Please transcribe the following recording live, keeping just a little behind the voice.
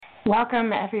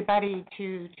Welcome, everybody,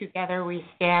 to Together We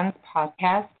Stand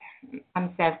podcast. I'm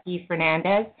Sevgi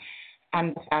Fernandez.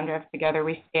 I'm the founder of Together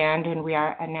We Stand, and we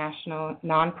are a national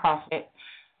nonprofit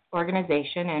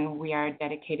organization, and we are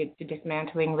dedicated to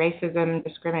dismantling racism,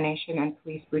 discrimination, and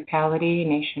police brutality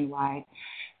nationwide.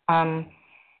 Um,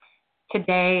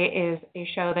 Today is a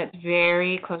show that's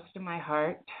very close to my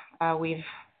heart. We've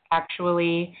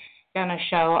actually done a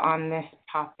show on this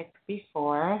topic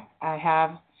before. I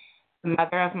have the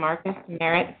mother of Marcus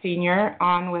Merritt Sr.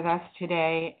 on with us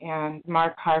today, and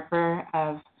Mark Harper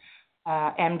of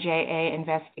MJA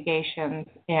Investigations.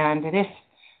 And this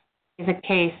is a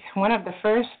case, one of the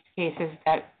first cases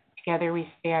that Together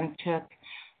We Stand took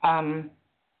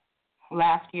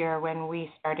last year when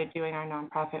we started doing our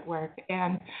nonprofit work.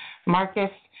 And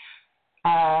Marcus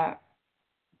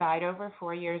died over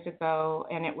 4 years ago,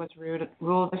 and it was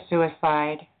ruled a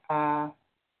suicide.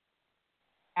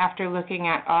 After looking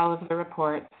at all of the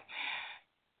reports,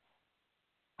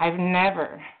 I've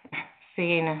never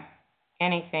seen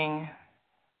anything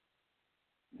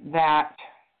that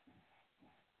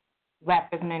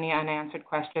left as many unanswered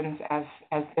questions as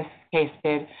this case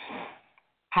did.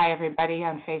 Hi, everybody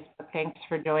on Facebook. Thanks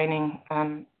for joining.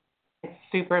 It's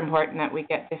super important that we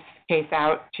get this case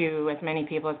out to as many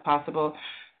people as possible.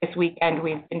 This weekend,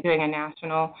 we've been doing a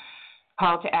national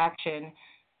call to action.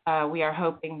 We are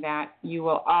hoping that you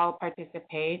will all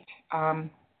participate.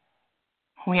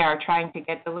 We are trying to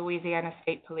get the Louisiana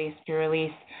State Police to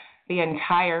release the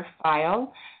entire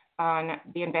file on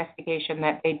the investigation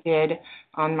that they did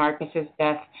on Marcus's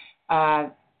death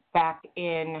back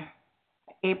in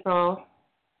April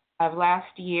of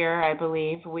last year, I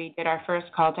believe. We did our first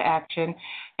call to action,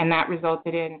 and that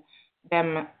resulted in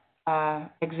them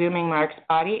exhuming Mark's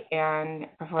body and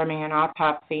performing an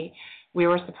autopsy. We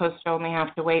were supposed to only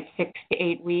have to wait 6 to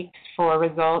 8 weeks for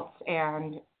results,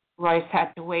 and Royce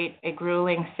had to wait a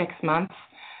grueling 6 months.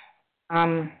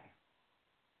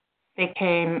 They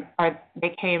came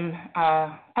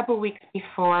a couple weeks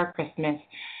before Christmas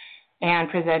and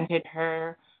presented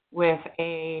her with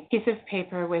a piece of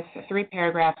paper with 3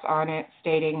 paragraphs on it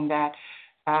stating that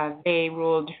they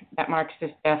ruled that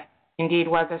Marcus's death indeed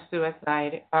was a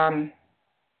suicide.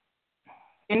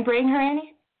 Didn't bring her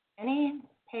any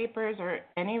papers or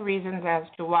any reasons as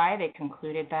to why they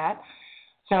concluded that.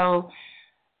 So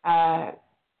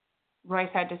Royce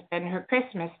had to spend her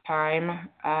Christmas time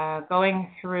going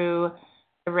through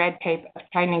the red tape of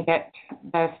trying to get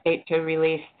the state to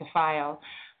release the file.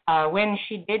 When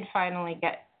she did finally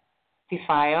get the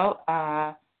file,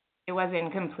 it was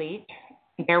incomplete.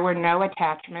 There were no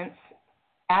attachments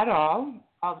at all,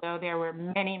 although there were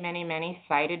many, many, many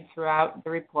cited throughout the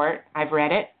report. I've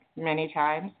read it many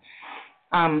times.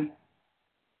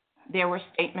 There were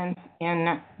statements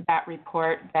in that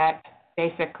report that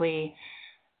basically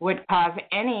would cause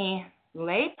any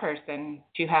layperson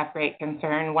to have great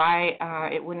concern. Why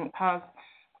it wouldn't cause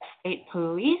a state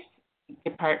police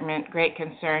department great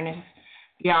concern is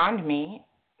beyond me,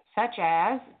 such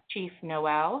as Chief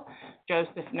Noel,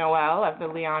 Joseph Noel of the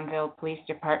Leonville Police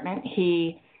Department.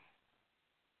 He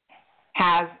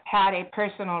has had a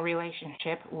personal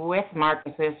relationship with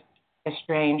Marcus's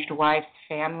estranged wife's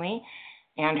family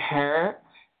and her,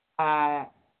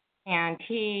 and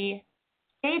he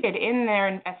stated in their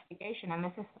investigation, and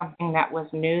this is something that was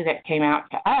new that came out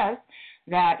to us,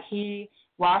 that he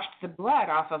washed the blood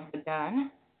off of the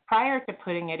gun prior to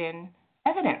putting it in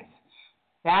evidence.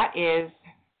 That is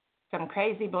some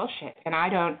crazy bullshit, and I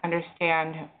don't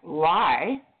understand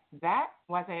why that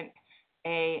wasn't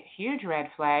a huge red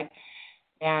flag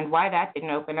and why that didn't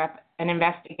open up an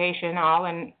investigation all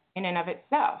in and of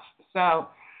itself. So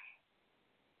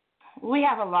we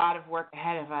have a lot of work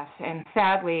ahead of us, and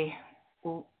sadly,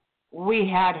 we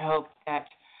had hoped that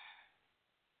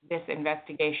this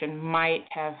investigation might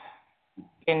have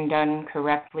been done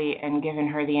correctly and given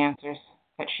her the answers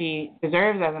that she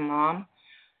deserves as a mom,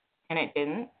 and it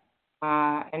didn't.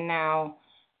 And now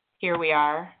here we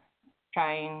are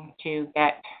trying to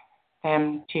get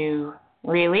them to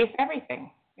release everything.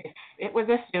 If it was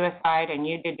a suicide and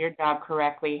you did your job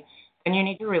correctly, then you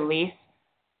need to release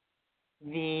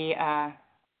the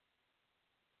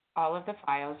all of the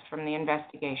files from the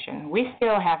investigation. We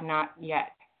still have not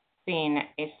yet seen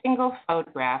a single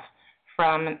photograph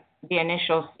from the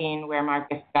initial scene where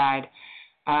Marcus died.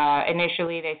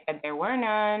 Initially, they said there were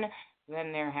none.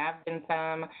 Then there have been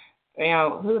some.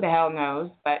 Who the hell knows?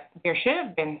 But there should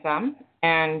have been some.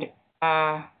 And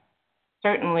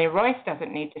certainly Royce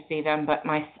doesn't need to see them, but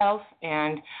myself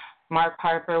and Mark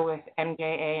Harper with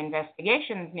MJA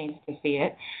Investigations needs to see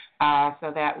it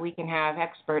so that we can have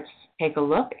experts take a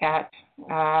look at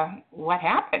what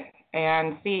happened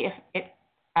and see if it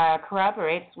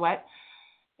corroborates what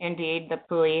indeed the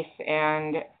police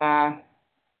and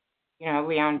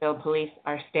Leonville police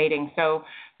are stating. So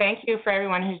thank you for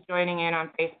everyone who's joining in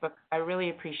on Facebook. I really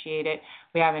appreciate it.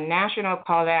 We have a national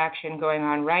call to action going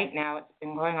on right now. It's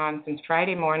been going on since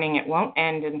Friday morning. It won't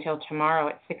end until tomorrow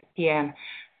at 6 p.m.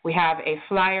 We have a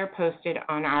flyer posted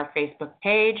on our Facebook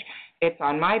page. It's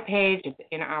on my page. It's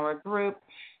in our group.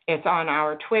 It's on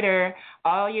our Twitter.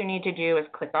 All you need to do is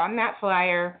click on that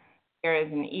flyer. There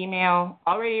is an email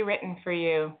already written for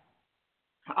you.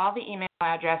 All the email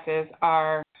addresses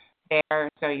are there,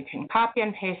 so you can copy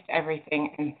and paste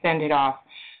everything and send it off.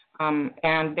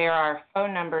 And there are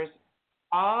phone numbers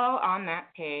all on that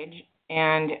page,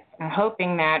 and I'm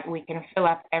hoping that we can fill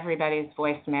up everybody's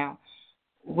voicemail.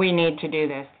 We need to do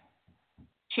this.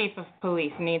 Chief of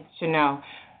Police needs to know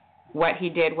what he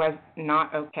did was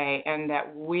not okay and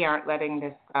that we aren't letting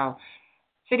this go.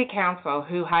 City Council,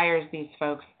 who hires these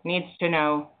folks, needs to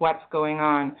know what's going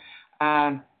on.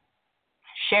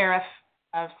 Sheriff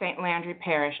of St. Landry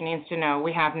Parish needs to know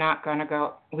we have not gone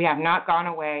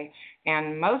away,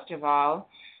 and most of all,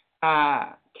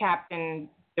 Captain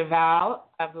Duval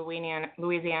of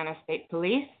Louisiana State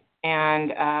Police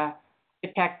and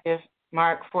Detective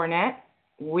Mark Fournette,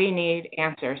 we need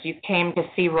answers. You came to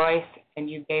see Royce and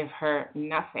you gave her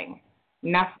nothing.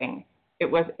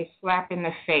 It was a slap in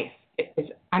the face. It is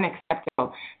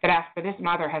unacceptable that after this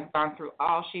mother has gone through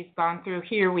all she's gone through,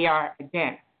 here we are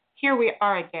again.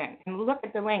 And look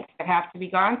at the lengths that have to be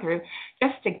gone through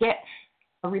just to get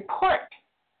a report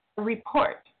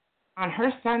on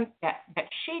her son's death that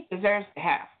she deserves to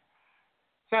have.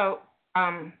 So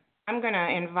I'm going to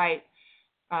invite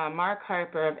Mark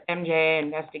Harper of MJA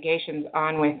Investigations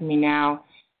on with me now.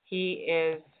 He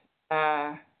is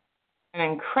an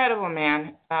incredible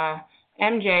man.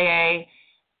 MJA,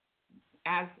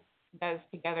 as does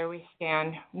Together We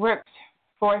Stand, works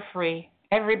for free.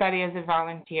 Everybody is a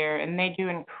volunteer, and they do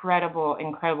incredible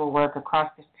work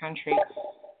across this country.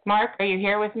 Mark, are you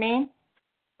here with me?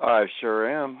 I sure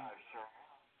am.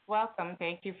 Welcome.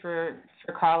 Thank you for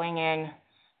calling in.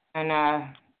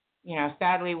 And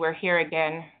sadly we're here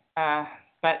again.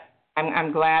 But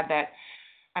I'm glad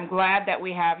that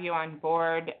we have you on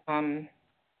board.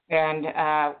 And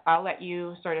I'll let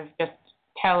you sort of just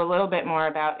tell a little bit more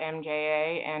about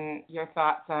MJA and your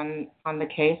thoughts on the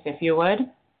case, if you would.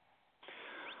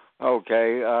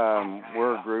 Okay,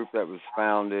 we're a group that was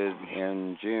founded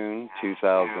in June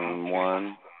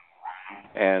 2001,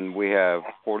 and we have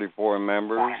 44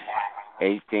 members.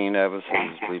 18 of us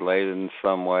is related in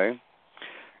some way,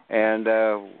 and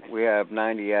we have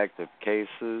 90 active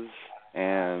cases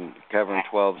and covering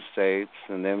 12 states,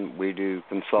 and then we do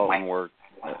consultant work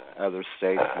in other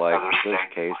states like this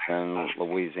case in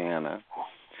Louisiana.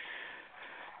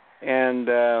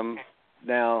 And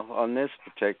now, on this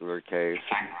particular case,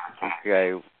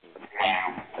 okay,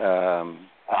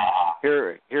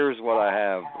 here's what I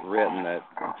have written that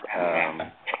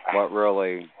what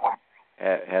really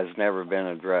has never been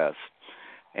addressed.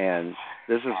 And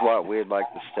this is what we'd like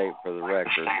to state for the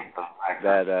record,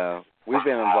 that we've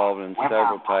been involved in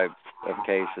several types of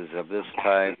cases of this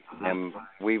type, and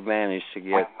we've managed to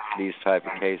get these type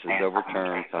of cases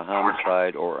overturned to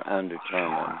homicide or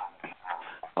undetermined.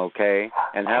 Okay,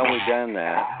 and how we done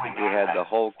that, we had the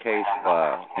whole case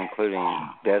file, including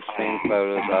death scene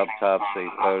photos, autopsy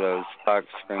photos, stock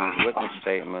screens, witness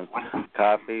statements,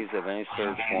 copies of any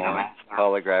search warrants,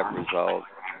 polygraph results,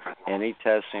 any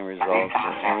testing results,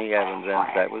 and any evidence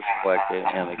that was collected,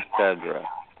 and etc.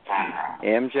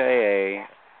 MJA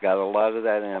got a lot of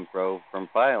that info from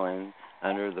filing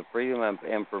under the Freedom of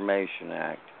Information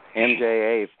Act.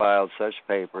 MJA filed such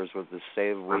papers with the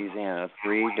state of Louisiana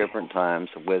 3 different times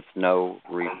with no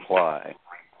reply.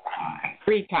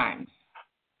 3 times.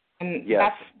 And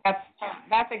yes.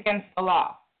 That's against the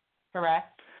law,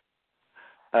 correct?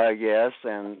 Yes,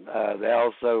 and they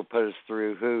also put us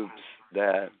through hoops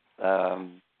that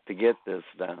to get this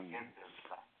done,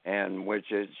 and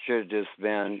which it should have just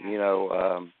been,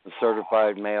 a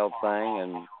certified mail thing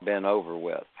and been over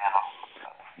with.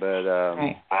 But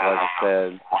right. Like I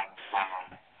said,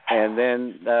 and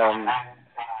then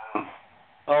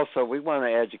also we want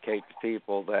to educate the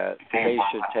people that they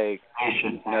should take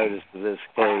notice of this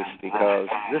case, because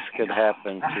this could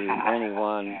happen to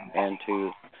anyone and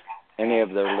to any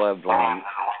of their loved ones.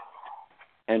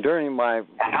 And during my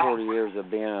 40 years of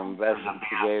being an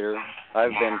investigator,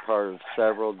 I've been part of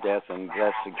several death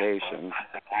investigations,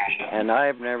 and I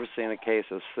have never seen a case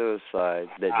of suicide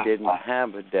that didn't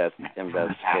have a death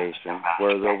investigation,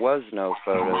 where there was no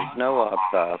photos, no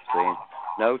autopsy,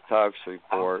 no tox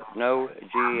report, no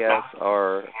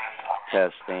GSR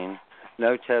testing,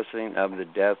 no testing of the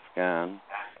death gun.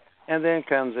 And then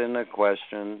comes in the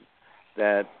question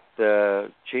that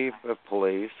the chief of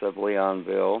police of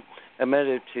Leonville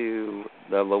admitted to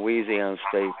the Louisiana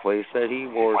State Police that he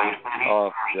warded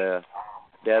off the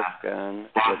death gun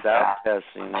without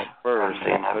testing it first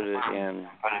and put it in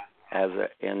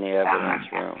in the evidence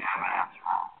room.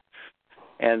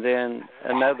 And then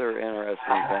another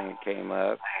interesting thing came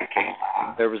up.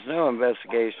 There was no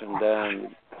investigation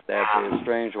done that the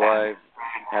estranged wife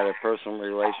had a personal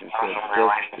relationship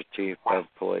with the chief of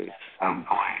police. And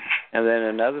then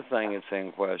another thing that's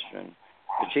in question,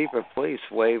 the chief of police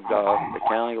waived off the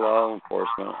county law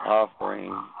enforcement offering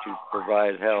to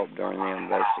provide help during the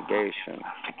investigation.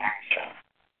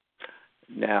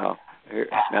 Now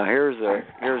here's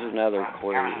another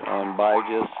clue on by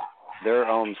just their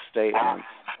own statements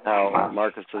how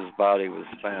Marcus's body was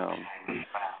found.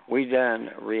 We done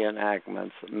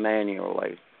reenactments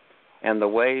manually, and the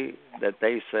way that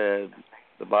they said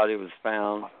the body was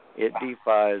found, it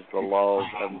defies the laws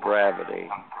of gravity.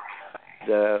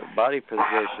 The body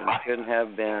position couldn't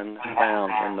have been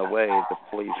found in the way the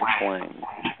police claimed.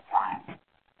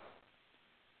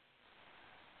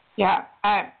 Yeah,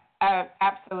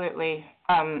 absolutely.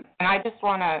 And I just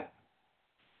want to,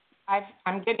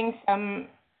 I'm getting some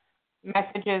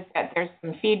messages that there's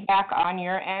some feedback on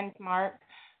your end, Mark.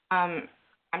 I'm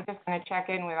just going to check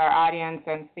in with our audience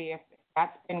and see if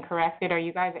that's been corrected. Are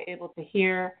you guys able to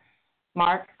hear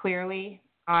Mark clearly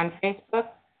on Facebook?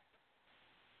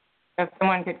 If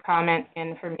someone could comment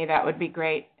in for me, that would be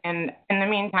great. And in the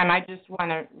meantime, I just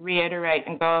want to reiterate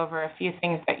and go over a few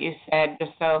things that you said,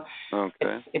 just so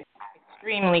it's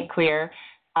extremely clear.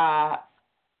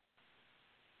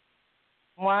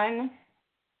 One,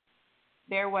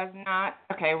 there was not,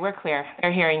 okay, we're clear.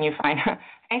 They're hearing you fine.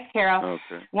 Thanks, Carol.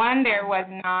 Okay. One, there was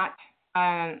not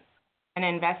an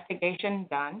investigation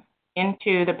done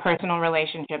into the personal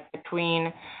relationship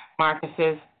between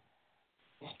Marcus's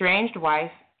estranged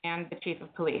wife and the chief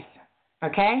of police.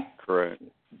 Okay? Correct.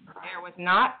 There was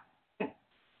not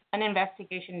an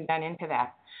investigation done into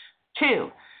that.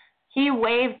 Two, he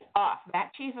waived off,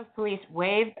 that chief of police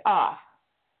waived off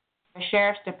the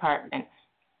sheriff's department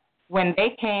when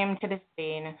they came to the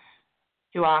scene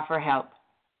to offer help,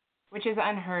 which is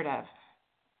unheard of.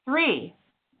 Three,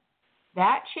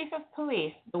 that chief of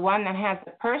police, the one that has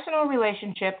the personal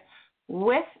relationship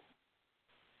with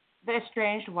the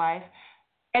estranged wife,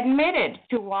 admitted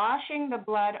to washing the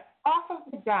blood off of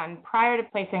the gun prior to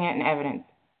placing it in evidence.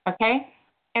 Okay?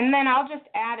 And then I'll just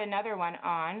add another one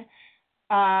on.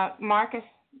 Marcus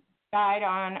died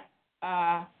on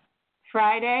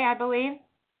Friday, I believe.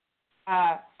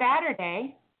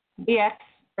 Saturday, the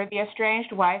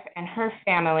estranged wife and her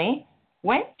family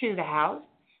went to the house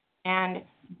and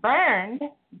burned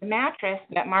the mattress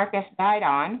that Marcus died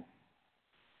on.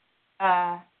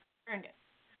 Burned it.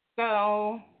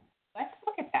 So let's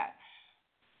look at that.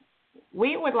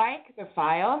 We would like the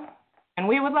file, and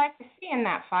we would like to see in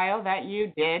that file that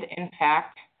you did, in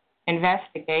fact,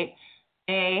 investigate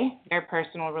A, their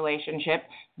personal relationship,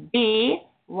 B,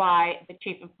 why the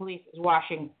chief of police is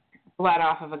washing blood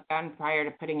off of a gun prior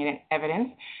to putting it in evidence,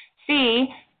 C,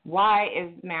 why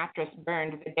is the mattress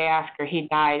burned the day after he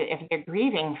died? If they're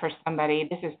grieving for somebody,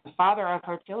 this is the father of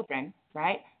her children,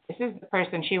 right? This is the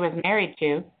person she was married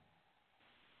to.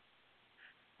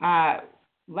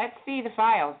 Let's see the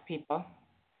files, people.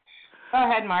 Go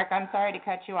ahead, Mark. I'm sorry to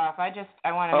cut you off. I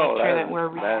want to make sure that we're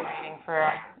reading for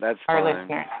our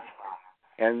listeners.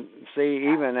 And see,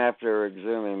 even after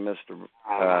exhuming Mr.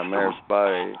 Merritt's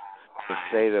body, the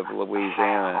state of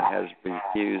Louisiana has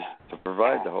refused to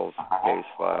provide the whole case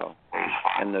file.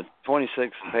 And the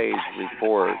 26-page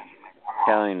report,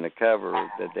 counting the cover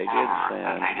that they did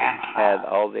send, had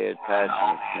all the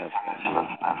attachments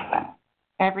missing.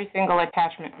 Every single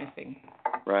attachment missing.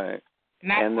 Right.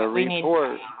 And the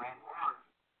report...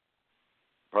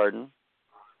 Pardon?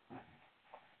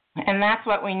 And that's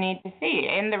what we need to see.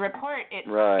 In the report, it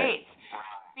states,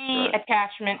 see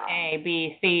attachment A,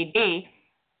 B, C, D.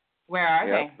 Where are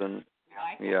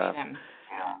they? Yeah.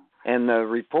 And the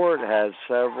report has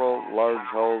several large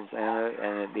holes in it,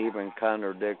 and it even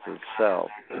contradicts itself.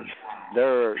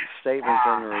 There are statements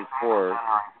in the report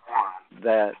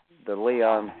that the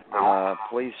Leon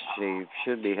police chief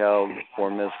should be held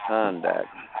for misconduct.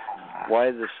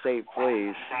 Why the state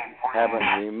police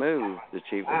haven't removed the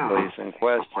chief of police in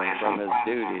question from his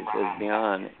duties is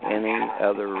beyond any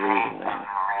other reasoning.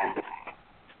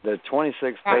 The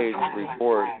 26-page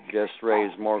report just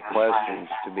raised more questions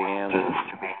to be answered.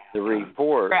 The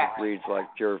report reads like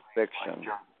pure fiction.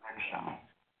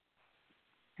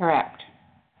 Correct.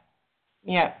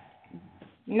 Yep.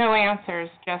 no answers,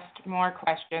 just more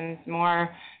questions, more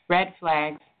red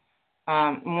flags,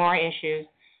 more issues.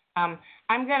 I'm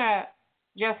going to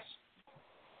just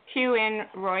cue in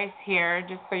Royce here,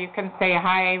 just so you can say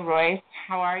hi, Royce.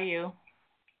 How are you?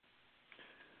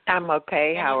 I'm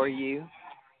okay. How are you?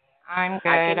 I'm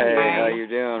good. Hey, how you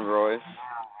doing, Royce?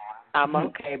 I'm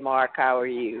okay, Mark. How are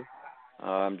you?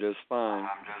 I'm just fine.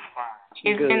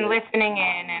 She's Good. been listening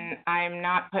in, and I'm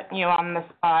not putting you on the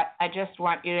spot. I just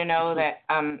want you to know that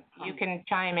you can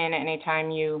chime in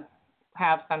anytime you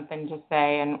have something to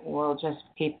say, and we'll just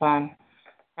keep on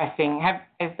pressing.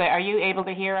 Are you able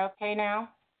to hear okay now?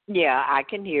 Yeah, I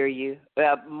can hear you.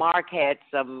 Mark had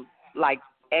some,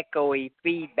 echoey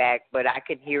feedback, but I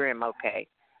can hear him okay.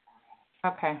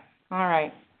 Okay. All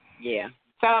right. Yeah.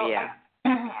 So, Yeah.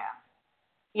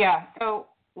 yeah, so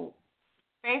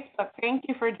Facebook, thank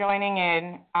you for joining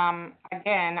in.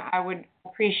 Again, I would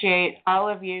appreciate all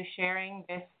of you sharing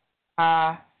this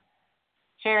live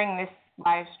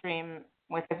stream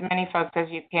with as many folks as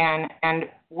you can. And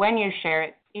when you share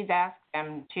it, please ask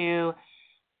them to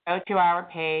go to our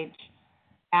page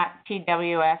at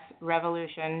TWS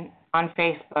Revolution on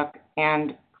Facebook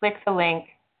and click the link.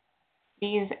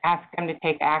 Please ask them to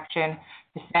take action,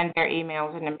 to send their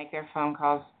emails, and to make their phone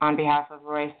calls on behalf of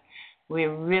Royce. We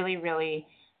really, really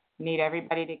need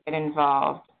everybody to get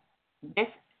involved. This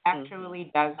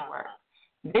actually does work.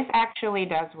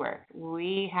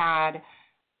 We had,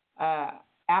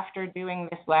 after doing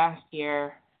this last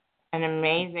year, an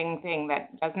amazing thing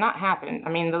that does not happen. I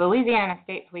mean, the Louisiana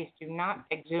State Police do not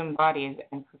exhume bodies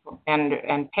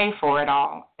and pay for it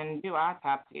all and do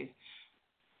autopsies.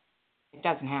 It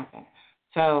doesn't happen.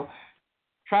 So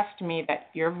trust me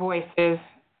that your voices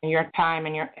and your time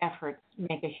and your efforts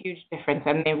make a huge difference,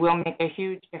 and they will make a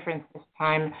huge difference this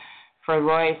time for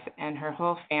Royce and her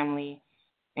whole family.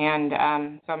 And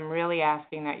so I'm really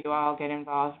asking that you all get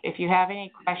involved. If you have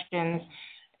any questions,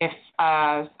 if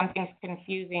something's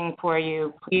confusing for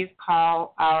you, please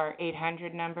call our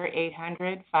 800 number,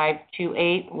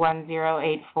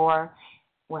 800-528-1084.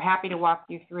 We're happy to walk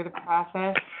you through the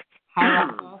process. Hi,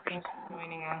 Russell. Thanks for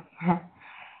joining us.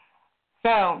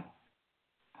 So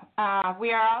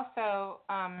we are also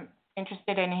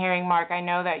interested in hearing, Mark, I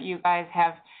know that you guys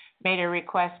have made a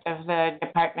request of the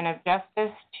Department of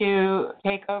Justice to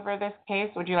take over this case.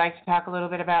 Would you like to talk a little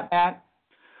bit about that?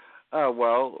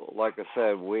 Well, like I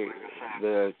said,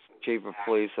 the chief of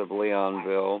police of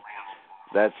Leonville,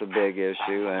 that's a big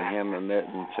issue, and him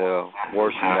admitting to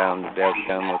washing down the death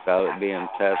gun without it being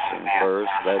tested first,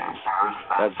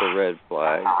 that's a red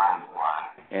flag.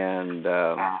 And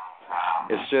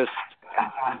it's just,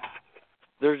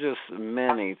 there's just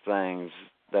many things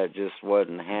that just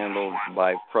wasn't handled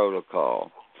by protocol.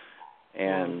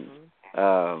 And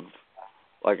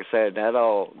like I said, that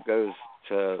all goes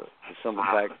to the simple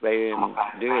fact they didn't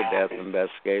do a death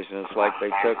investigation. It's like they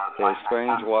took the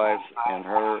estranged wife and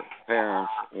her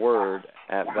parents' word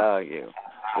at value,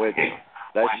 which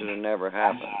that should have never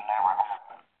happened.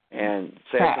 And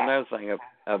say that's another thing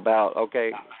about,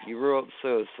 okay, you ruled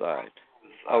suicide.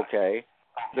 Okay,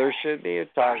 there should be a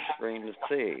tox screen to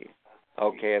see.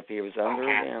 Okay, if he was under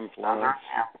the influence,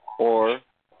 or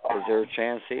is there a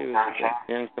chance he was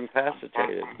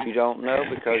incapacitated? You don't know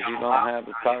because you don't have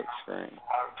the tox screen.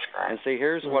 And see,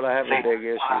 here's what I have a big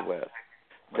issue with.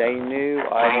 They knew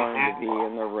I wanted to be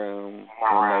in the room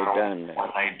when they done that.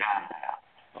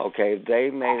 Okay,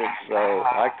 they made it so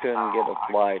I couldn't get a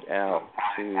flight out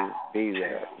to be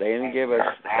there. They didn't give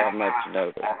us that much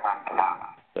notice.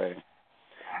 So,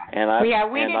 we didn't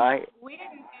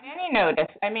get any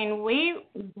notice. I mean,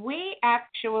 we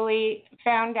actually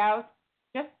found out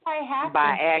just by happenstance.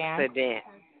 By accident.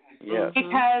 Yes.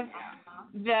 Because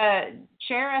the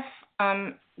sheriff,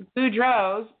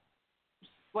 Boudreaux,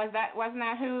 wasn't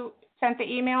that who sent the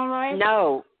email, Roy?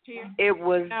 No, it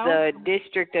was the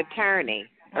district attorney,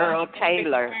 Earl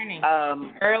Taylor.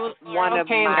 Earl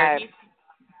Taylor.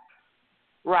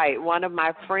 One of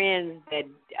my friends that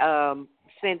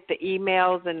sent the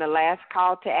emails in the last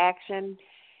call to action,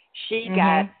 she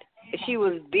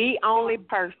was the only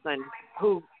person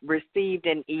who received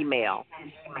an email,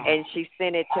 and she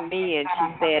sent it to me, and she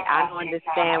said, I don't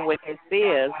understand what this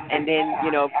is. And then,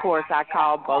 of course, I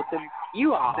called both of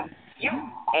you all.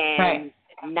 And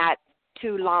not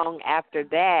too long after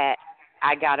that,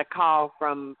 I got a call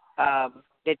from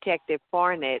Detective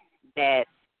Farnett that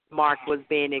Mark was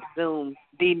being exhumed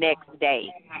the next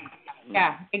day.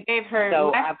 Yeah, it gave her.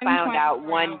 So I found out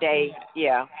one day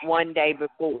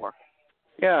before.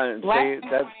 Yeah, and see,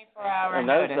 that's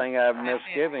another thing I have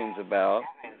misgivings about.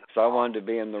 So I wanted to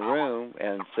be in the room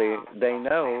and see. They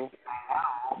know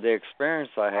the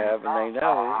experience I have, and they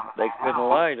know they couldn't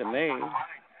lie to me.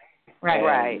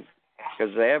 Right.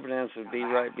 Because the evidence would be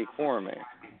right before me.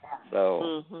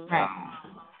 So, Right.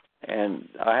 And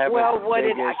I have what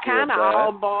it kind of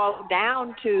all boils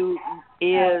down to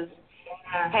is,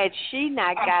 had she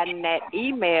not gotten that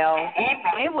email,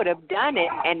 they would have done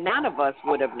it, and none of us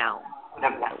would have known.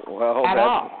 Well, At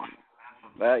all.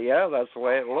 That's the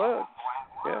way it looks.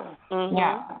 Yeah.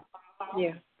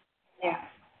 Yeah.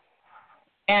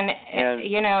 And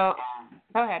you know,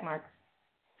 go ahead, Mark.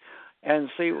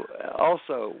 And see,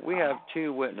 also, we have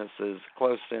two witnesses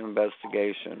close to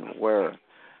investigation where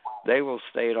they will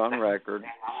state on record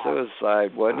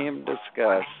suicide wasn't even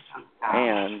discussed,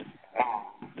 and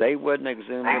they wouldn't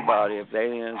exhume the body if they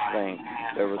didn't think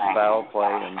there was foul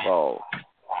play involved.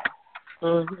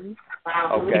 Okay,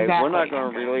 Exactly. we're not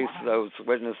going to release those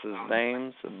witnesses'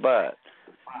 names, but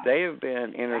they have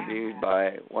been interviewed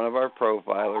by one of our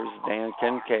profilers, Dan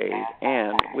Kincaid,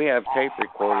 and we have tape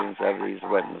recordings of these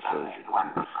witnesses,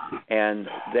 and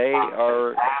they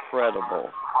are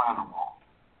credible.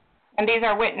 And these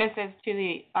are witnesses to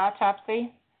the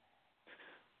autopsy?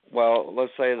 Well,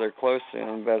 let's say they're close to an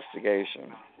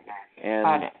investigation,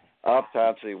 and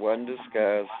autopsy wasn't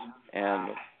discussed, and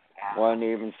one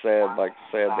even said, like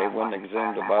I said, they wouldn't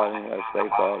exhume the body unless they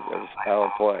thought there was foul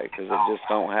play, because it just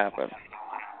don't happen.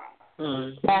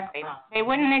 Exactly. They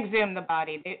wouldn't exhume the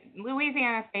body.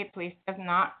 Louisiana State Police does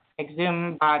not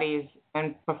exhume bodies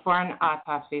and perform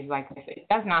autopsies like this. It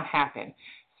does not happen.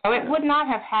 So it would not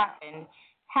have happened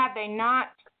had they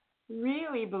not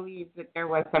really believed that there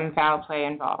was some foul play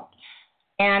involved.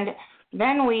 And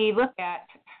then we look at,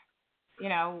 you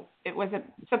know, it was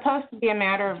supposed to be a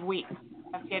matter of weeks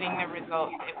of getting the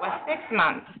results. It was 6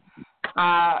 months.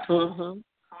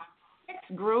 6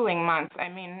 grueling months. I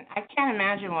mean, I can't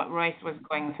imagine what Royce was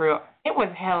going through. It was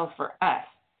hell for us.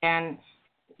 And,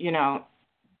 you know,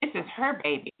 this is her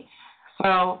baby.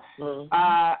 So,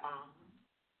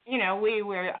 you know, we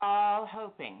were all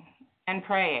hoping and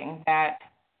praying that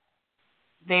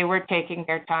they were taking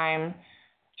their time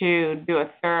to do a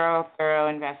thorough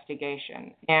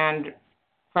investigation. And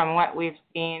from what we've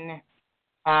seen,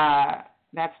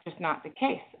 that's just not the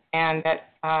case. And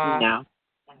that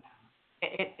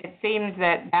it seems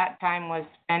that time was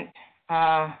spent,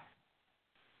 I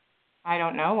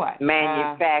don't know what.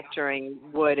 Manufacturing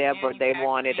whatever they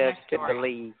wanted us to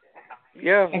believe.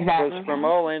 Yeah, exactly. Because from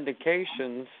all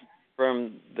indications,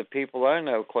 from the people I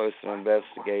know close to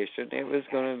investigation, it was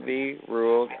going to be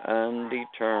ruled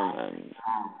undetermined.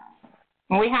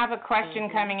 We have a question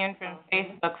coming in from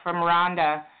Facebook from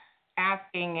Rhonda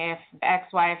asking if the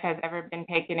ex-wife has ever been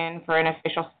taken in for an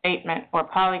official statement or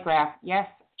polygraph. Yes,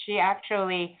 she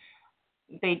actually,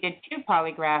 they did 2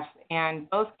 polygraphs, and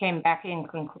both came back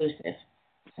inconclusive.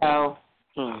 So,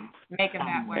 making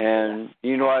that work. And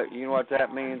you know what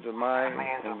that means in my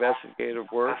investigative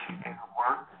work?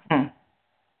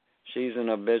 She's an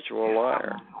habitual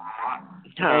liar.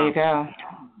 There you go.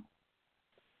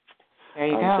 There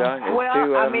you go.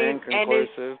 Well, I mean,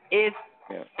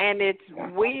 and it's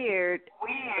weird.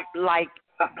 Like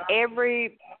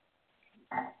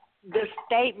the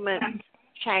statements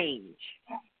change.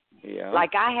 Yeah.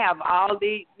 Like I have all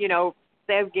the, you know,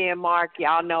 Sevgi and Mark,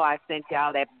 y'all know I sent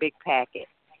y'all that big packet.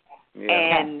 Yeah.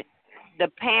 And the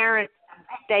parent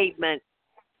statement,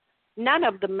 none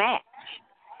of them match.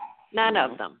 None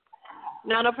of them.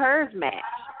 None of hers match.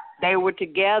 They were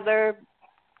together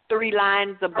 3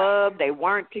 lines above. They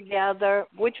weren't together.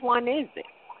 Which one is it?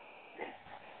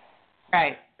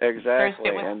 Right. Exactly. First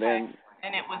it was text,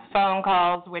 and it was phone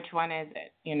calls. Which one is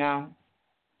it? You know.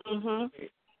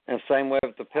 And same way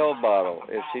with the pill bottle.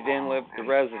 If she didn't live at the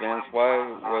residence, why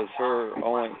was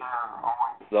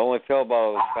the only pill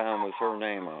bottle was found with her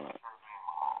name on it?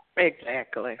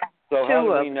 Exactly. So how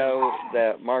do we know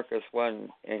that Marcus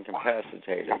wasn't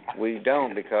incapacitated? We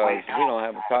don't, because we don't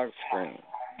have a tox screen.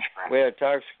 We have a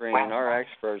tox screen, our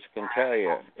experts can tell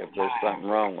you if there's something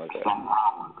wrong with it.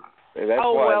 That's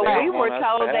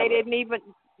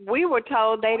we were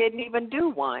told they didn't even do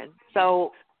one.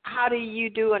 So how do you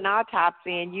do an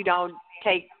autopsy and you don't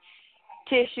take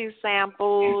tissue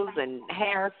samples and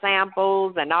hair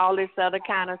samples and all this other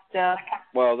kind of stuff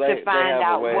to find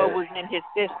out what was in his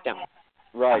system?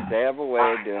 Right, they have a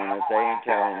way of doing it. They ain't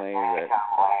telling me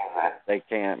that they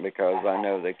can't, because I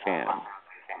know they can.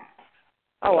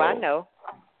 Oh, I know.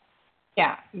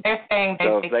 Yeah, they're saying they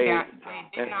can't. They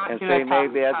did not do it. And say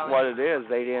maybe that's what it is.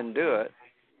 They didn't do it,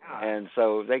 and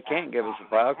so they can't give us a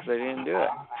file because they didn't do it.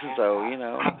 So, you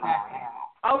know.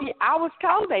 Oh, yeah, I was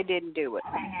told they didn't do it.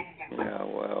 Yeah,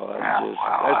 well,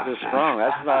 that's just wrong.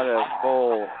 That's not a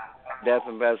full death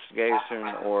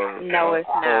investigation or no, it's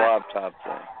full not.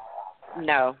 autopsy.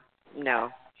 No.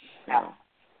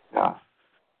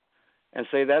 And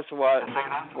see, that's what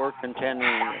we're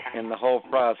contending in the whole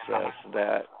process,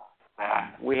 that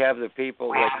we have the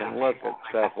people that can look at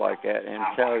stuff like that and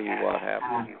tell you what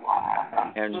happened.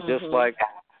 And just like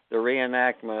the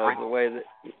reenactment of the way that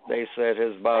they said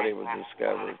his body was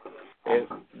discovered, it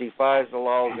defies the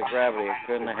laws of gravity. It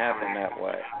couldn't have happened that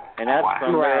way. And that's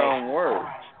from their own words.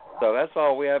 So that's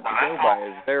all we have to go by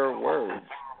is their words.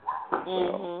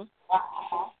 So,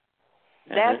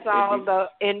 that's all the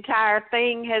entire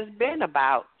thing has been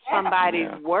about,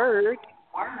 somebody's word.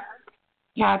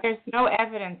 Yeah, there's no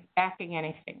evidence backing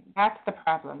anything. That's the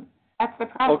problem.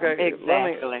 Okay,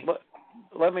 exactly.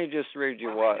 Let me just read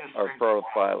you what our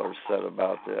profiler said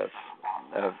about this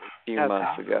a few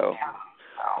months ago.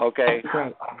 Okay,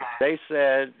 they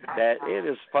said that it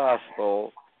is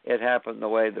possible it happened the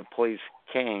way the police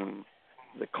claim,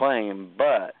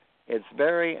 but it's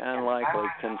very unlikely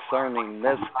concerning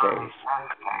this case.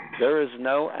 There is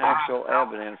no actual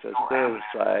evidence of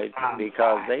suicide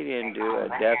because they didn't do a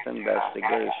death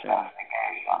investigation.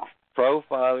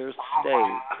 Profilers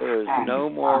state there is no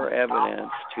more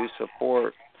evidence to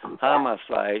support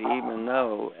homicide, even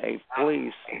though a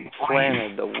police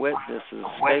slanted the witness's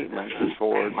statements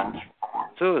towards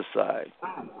suicide.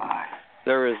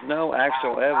 There is no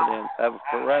actual evidence of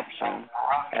corruption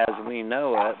as we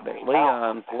know it, but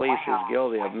Leon Police is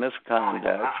guilty of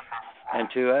misconduct, and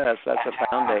to us that's a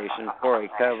foundation for a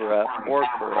cover-up or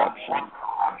corruption.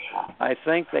 I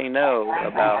think they know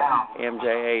about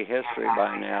MJA history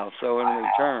by now, so in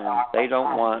return, they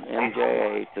don't want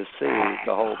MJA to see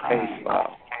the whole case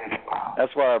file.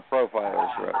 That's what our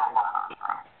profilers wrote.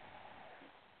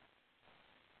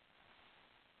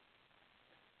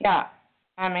 Yeah,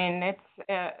 I mean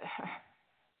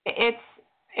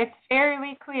it's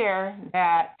fairly clear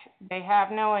that they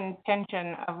have no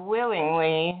intention of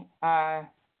willingly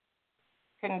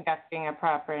conducting a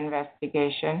proper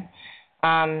investigation,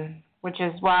 which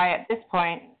is why at this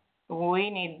point we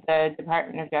need the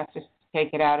Department of Justice to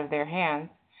take it out of their hands,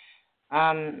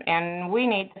 and we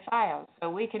need the files so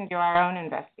we can do our own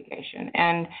investigation.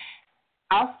 And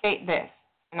I'll state this,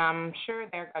 and I'm sure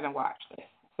they're going to watch this.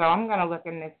 So I'm going to look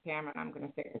in this camera and I'm going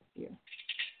to say this to you.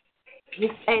 You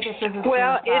say this is a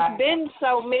well, suicide.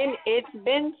 It's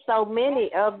been so many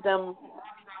of them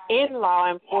in law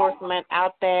enforcement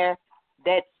out there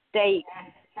that state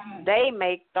they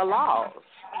make the laws.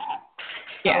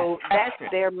 So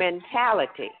that's their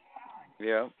mentality.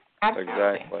 Yeah, Absolutely.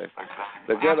 exactly.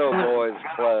 The Good Old Boys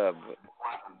Club.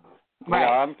 Right. You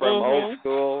know, I'm from old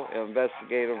school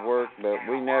investigative work, but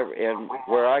we never, and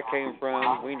where I came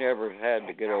from, we never had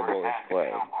the Good Old Boys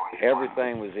Club.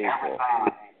 Everything was equal.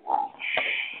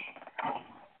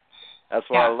 That's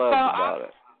what I loved about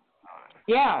it.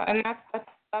 Yeah, and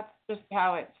that's just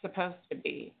how it's supposed to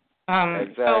be.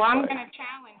 Exactly. So I'm going to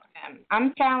challenge them.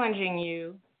 I'm challenging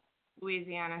you,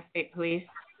 Louisiana State Police,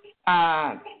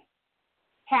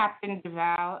 Captain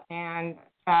Duval and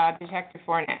Detective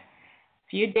Fournette.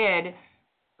 If you did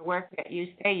the work that you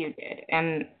say you did,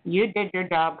 and you did your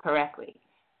job correctly,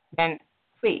 then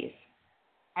please,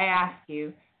 I ask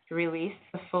you to release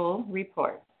the full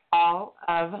report, all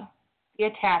of the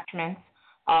attachments,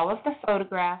 all of the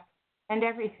photographs, and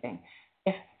everything.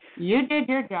 If you did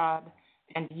your job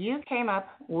and you came up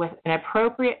with an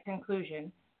appropriate conclusion,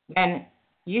 then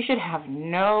you should have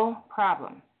no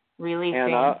problem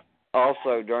releasing. And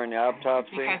also, during the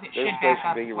autopsy, they're supposed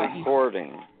to be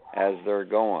recording as they're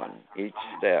going, each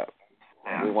step.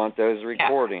 Yeah. We want those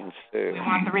recordings, too. We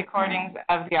want the recordings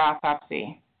of the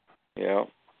autopsy. Yeah.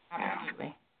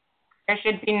 Absolutely. There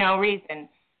should be no reason,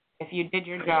 if you did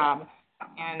your job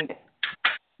and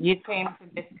you came to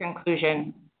this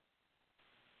conclusion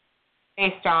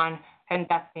based on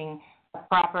conducting a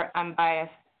proper,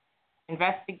 unbiased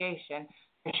investigation,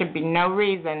 there should be no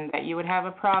reason that you would have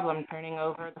a problem turning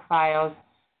over the files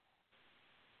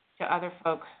to other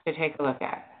folks to take a look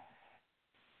at.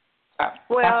 So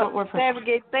well, that's what we're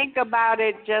Navigate, think about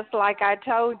it just like I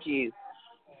told you.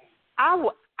 I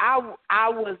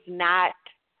was not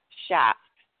shocked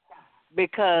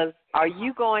because are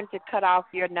you going to cut off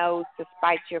your nose to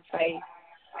spite your face?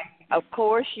 Of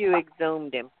course you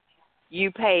exhumed him.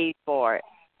 You paid for it.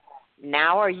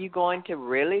 Now are you going to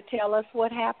really tell us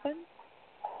what happened?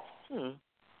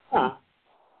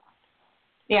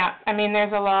 Yeah, I mean,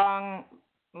 there's a long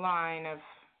line of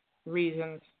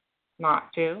reasons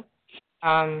not to.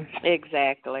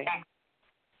 Exactly.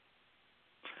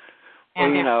 Well,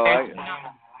 you know,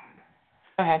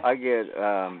 Go ahead.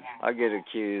 I get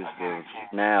accused of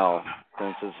now,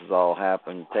 since this has all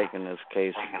happened, taking this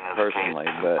case personally,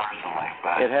 but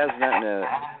it has nothing to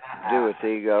do with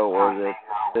ego or that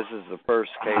this is the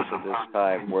first case of this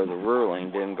type where the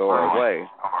ruling didn't go our way.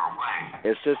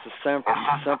 It's just a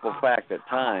simple fact at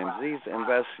times these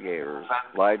investigators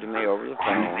lied to me over the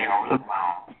phone.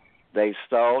 They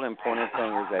stalled and pointed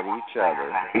fingers at each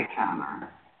other.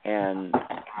 And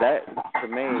that, to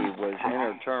me, was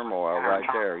inner turmoil right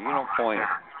there. You don't point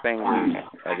fingers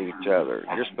at each other.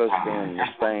 You're supposed to be in the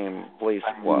same police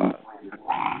squad.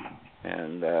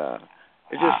 And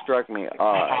it just struck me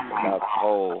odd about the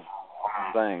whole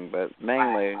thing. But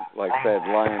mainly, like I said,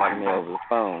 lying to me over the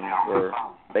phone, where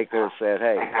they could have said,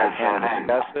 hey, I can't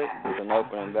discuss it. It's an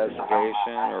open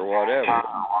investigation or whatever.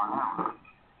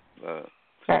 But...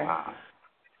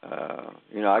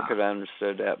 I could have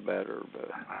understood that better, but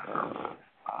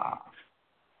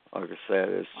like I said,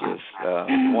 it's just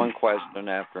one question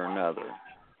after another.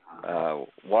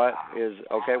 What is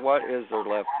there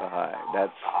left to hide?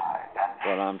 That's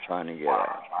what I'm trying to get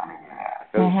at.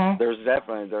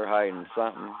 Because they're hiding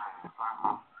something.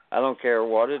 I don't care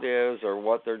what it is or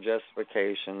what their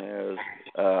justification is.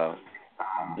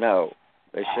 No,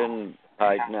 they shouldn't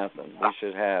hide nothing. We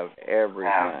should have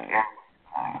everything.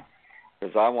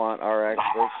 Because I want our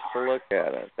experts to look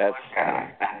at it. That's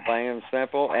plain and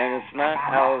simple, and it's not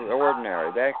out of the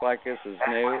ordinary. They act like this is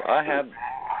new. I have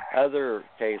other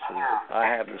cases. I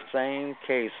have the same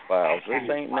case files. This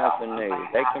ain't nothing new.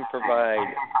 They can provide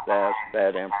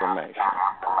that information.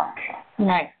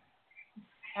 Right.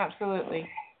 Absolutely.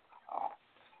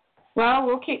 Well,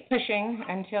 we'll keep pushing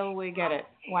until we get it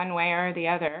one way or the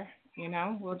other.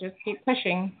 We'll just keep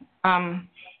pushing.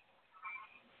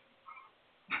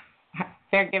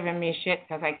 They're giving me shit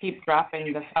because I keep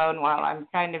dropping the phone while I'm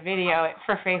trying to video it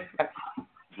for Facebook.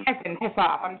 I can piss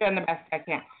off. I'm doing the best I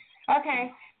can.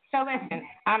 Okay, so listen.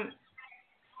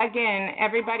 Again,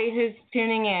 everybody who's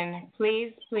tuning in,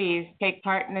 please take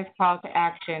part in this call to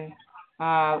action.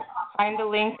 Find the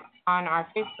link on our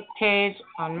Facebook page,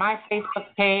 on my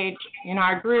Facebook page, in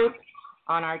our group,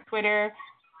 on our Twitter,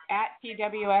 at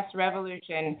TWS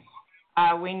Revolution.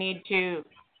 We need to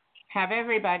have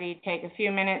everybody take a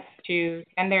few minutes to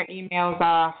send their emails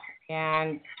off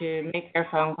and to make their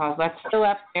phone calls. Let's fill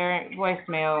up their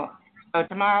voicemail. So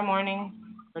tomorrow morning,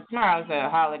 or tomorrow's a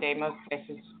holiday most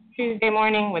places, Tuesday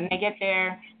morning when they get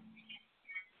there,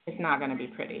 it's not going to be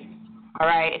pretty. All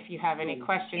right, if you have any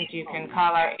questions, you can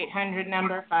call our 800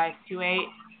 number, 528,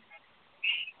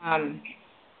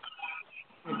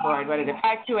 good Lord, what is it,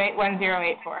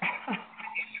 528-1084.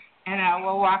 And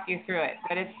we'll walk you through it.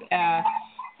 But it's...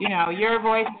 your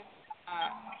voice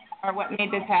are what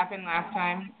made this happen last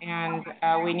time, and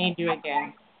we need you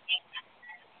again.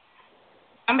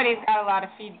 Somebody's got a lot of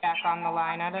feedback on the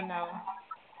line. I don't know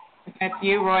if that's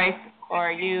you, Royce,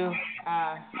 or you,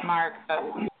 Mark, but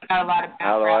we've got a lot of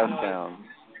background noise.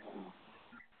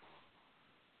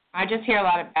 I just hear a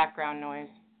lot of background noise.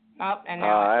 Oh, and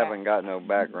now I haven't got no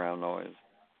background noise.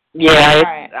 Yeah,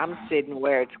 right. I'm sitting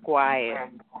where it's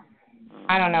quiet.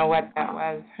 I don't know what that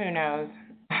was. Who knows?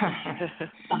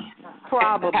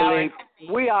 Probably.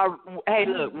 Hey,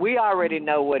 look, we already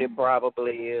know what it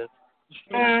probably is.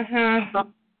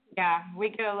 Yeah, we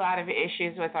get a lot of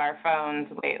issues with our phones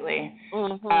lately.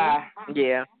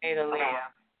 Yeah.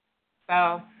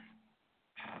 So,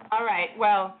 all right.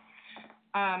 Well,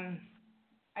 I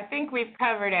think we've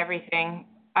covered everything.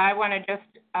 I want to just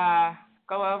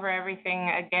go over everything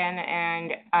again.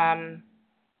 And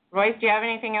Royce, do you have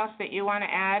anything else that you want to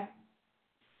add?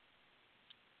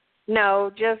 No,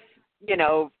 just,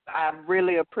 I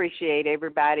really appreciate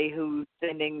everybody who's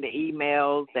sending the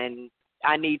emails, and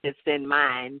I need to send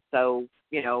mine, so,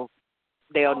 they'll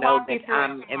know that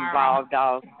I'm involved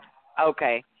also.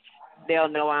 Okay. They'll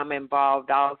know I'm involved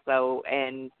also,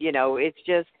 and, it's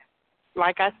just,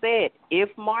 like I said, if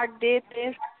Mark did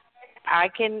this, I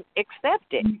can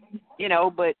accept it,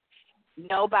 but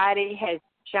nobody has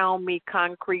shown me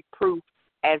concrete proof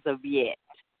as of yet.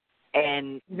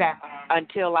 And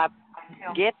until I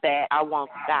get that, I won't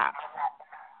stop.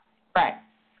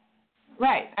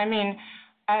 Right. I mean,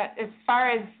 as far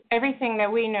as everything that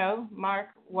we know, Mark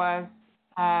was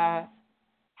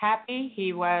happy.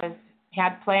 He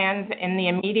had plans in the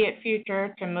immediate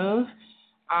future to move.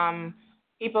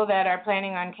 People that are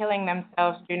planning on killing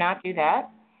themselves do not do that.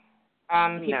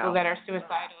 People that are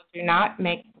suicidal do not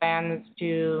make plans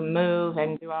to move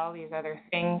and do all these other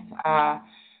things.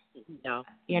 No.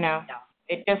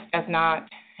 It just does not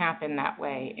happen that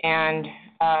way. And,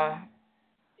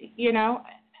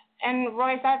 and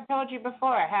Royce, I've told you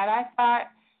before, had I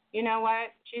thought, you know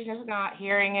what, she's just not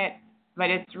hearing it, but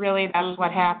it's really that's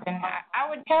what happened. I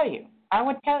would tell you.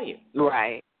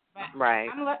 Right. But Right.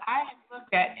 I have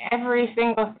looked at every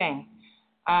single thing,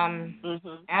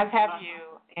 as have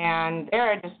you, and there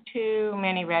are just too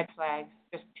many red flags.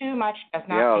 Just too much does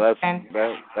not make sense.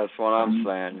 That's what I'm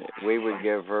saying. We would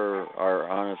give her our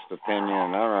honest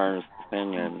opinion. Our honest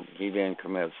opinion, he didn't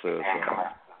commit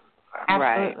suicide.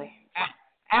 Absolutely. Right.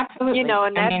 Absolutely.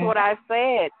 And that's what I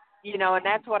said. And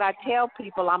that's what I tell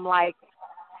people. I'm like,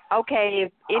 okay,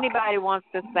 if anybody wants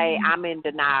to say I'm in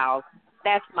denial,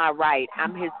 that's my right.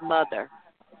 I'm his mother.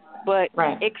 But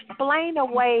explain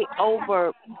away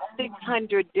over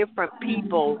 600 different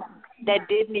people that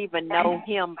didn't even know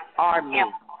him or me.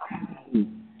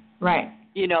 Right.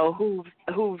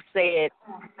 Who said,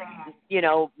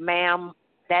 ma'am,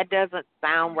 that doesn't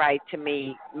sound right to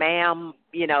me. Ma'am,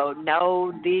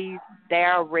 no,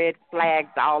 there are red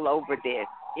flags all over this.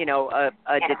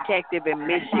 A detective in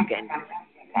Michigan,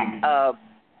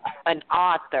 an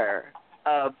author,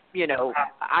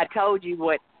 I told you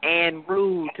what Anne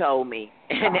Rule told me,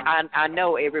 and I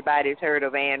know everybody's heard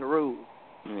of Anne Rule.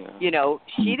 Yeah.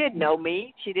 She didn't know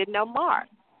me. She didn't know Mark.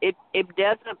 It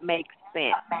doesn't make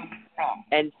sense,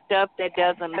 and stuff that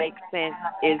doesn't make sense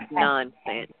is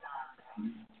nonsense.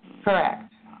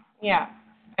 Correct. Yeah,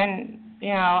 and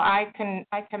I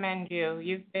commend you.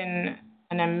 You've been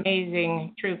an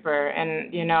amazing trooper,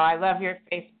 and I love your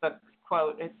Facebook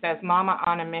quote. It says "Mama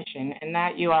on a mission," and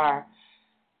that you are.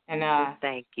 And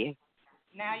thank you.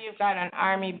 Now you've got an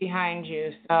army behind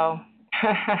you, so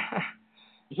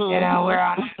we're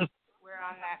on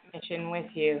that mission with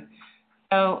you.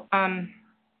 So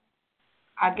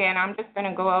again, I'm just going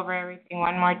to go over everything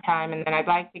one more time, and then I'd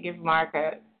like to give Mark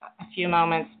a few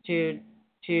moments to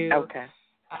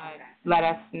let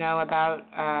us know about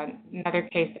another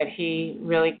case that he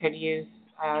really could use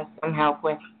some help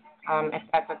with, if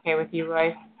that's okay with you,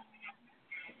 Royce.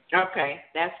 Okay,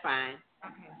 that's fine.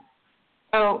 Okay.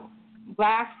 So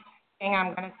last thing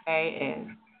I'm going to say is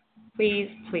please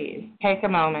take a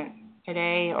moment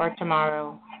today or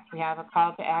tomorrow. We have a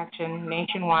call to action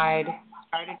nationwide,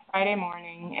 started Friday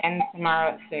morning, ends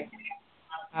tomorrow at 6.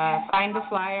 Find the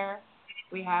flyer.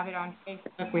 We have it on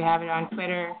Facebook. We have it on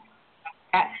Twitter,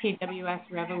 @TWS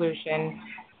Revolution.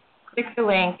 Click the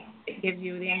link. It gives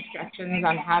you the instructions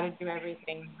on how to do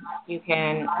everything. You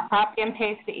can copy and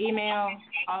paste the email.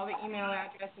 All the email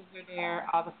addresses are there.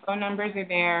 All the phone numbers are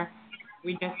there.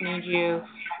 We just need you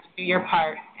to do your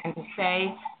part and to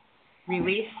say,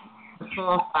 release the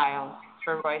full files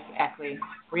for Royce Eckley.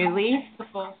 Release the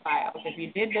full files. If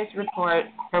you did this report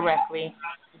correctly,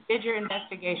 you did your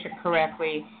investigation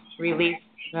correctly, release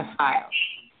the files.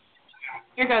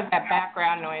 Here goes that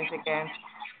background noise again.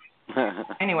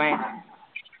 Anyway,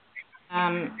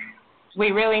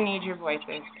 we really need your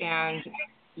voices, and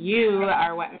you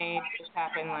are what made this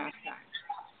happen last time.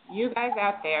 You guys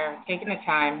out there taking the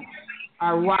time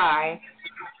are why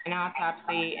an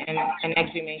autopsy and an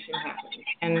exhumation happens.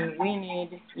 And we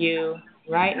need you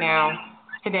right now,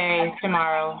 today,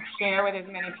 tomorrow. Share with as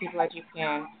many people as you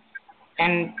can.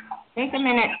 And take a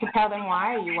minute to tell them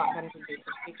why you want them to do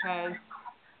this, because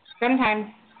sometimes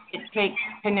it takes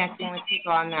connecting with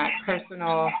people on that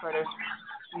personal sort of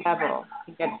level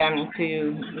to get them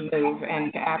to move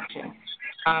and to action.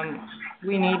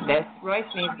 We need this. Royce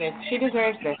needs this. She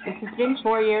deserves this. This has been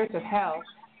 4 years of hell.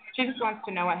 She just wants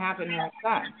to know what happened to her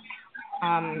son.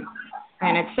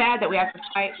 And it's sad that we have to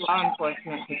fight law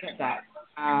enforcement to get that.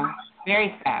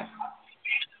 Very sad.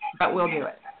 But we'll do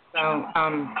it. So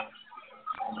I'm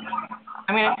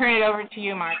going to turn it over to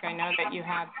you, Mark. I know that you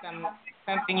had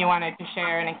something you wanted to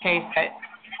share in a case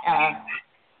that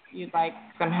you'd like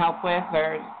some help with,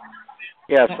 or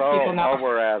yes. All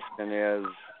we're asking is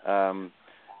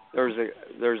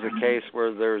there's a case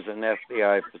where there's an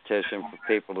FBI petition for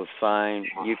people to sign.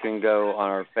 You can go on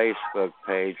our Facebook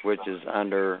page, which is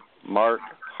under Mark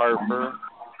Harper,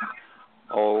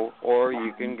 or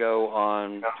you can go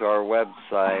on to our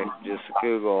website. Just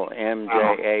Google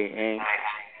MJA Inc.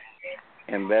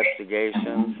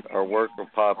 Investigations. Our work will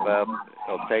pop up.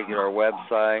 It'll take you to our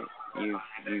website. You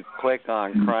click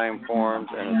on crime forms,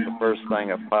 and it's the first thing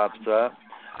that pops up.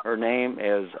 Her name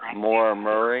is Maura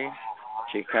Murray.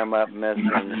 She come up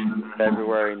missing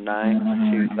February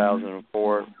 9th,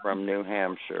 2004 from New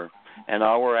Hampshire. And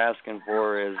all we're asking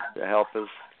for is to help us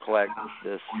collect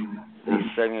these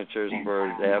signatures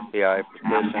for the FBI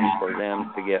petition for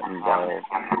them to get involved.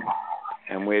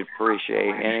 And we'd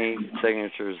appreciate any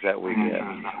signatures that we get.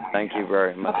 Thank you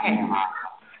very much. Okay.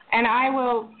 And I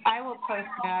will post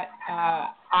that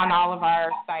on all of our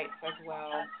sites as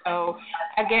well. So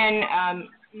again,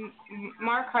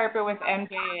 Mark Harper with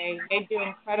MJA, they do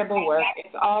incredible work.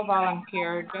 It's all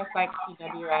volunteer, just like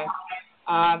CWS.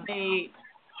 They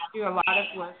do a lot of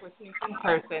work with missing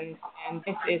persons, and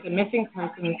this is a missing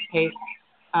persons case.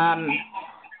 Can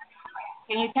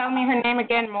you tell me her name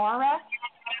again, Maura?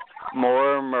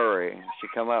 Maura Murray. She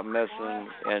come up missing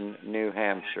in New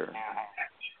Hampshire.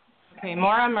 Okay,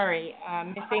 Maura Murray,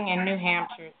 missing in New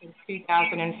Hampshire since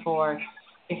 2004.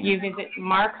 If you visit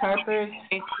Mark Harper's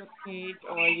Facebook page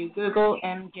or you Google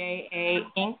MJA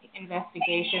Inc.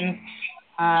 Investigations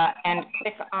and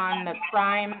click on the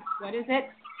crime, what is it?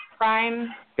 Crime.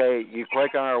 Okay, you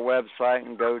click on our website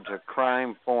and go to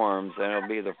crime forms, and it'll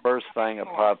be the first thing that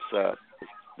pops up.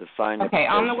 The sign. Okay,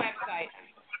 on the website,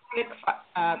 click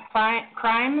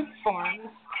crime forms,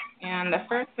 and the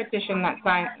first petition that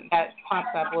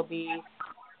pops up will be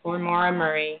for Maura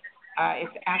Murray.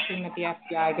 It's asking that the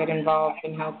FBI get involved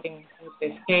in helping with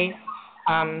this case.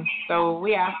 So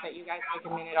we ask that you guys take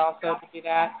a minute also to do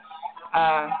that.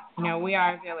 We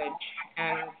are a village,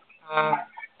 and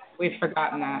we've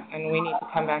forgotten that, and we need to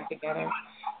come back together.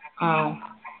 As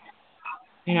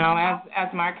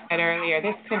Mark said earlier,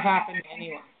 this could happen to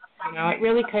anyone. It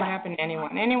really could happen to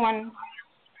anyone. Anyone's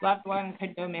loved one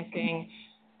could go missing.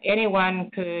 Anyone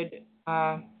could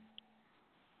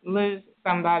lose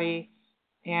somebody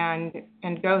and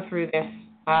go through this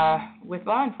with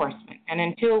law enforcement. And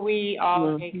until we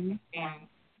all take a stand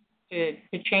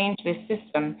to change this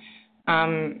system,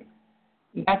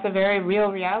 that's a very real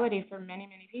reality for many,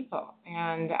 many people.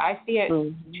 And I see it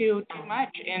too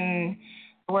much in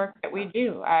the work that we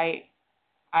do. I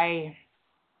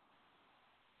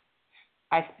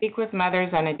speak with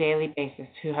mothers on a daily basis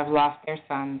who have lost their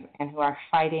sons and who are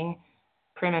fighting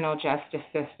criminal justice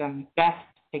system just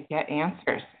to get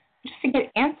answers. Just to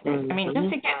get answers. I mean,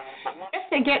 just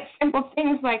to get simple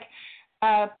things like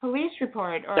a police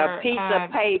report or a piece of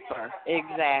paper.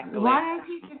 Exactly. One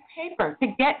piece of paper to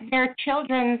get their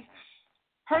children's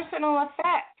personal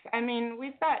effects. I mean,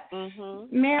 we've got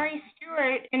Mary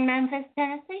Stewart in Memphis,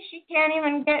 Tennessee. She can't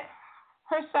even get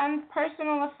her son's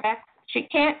personal effects. She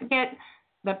can't get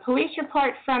the police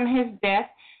report from his death.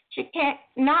 She can't.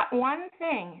 Not one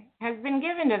thing has been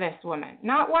given to this woman.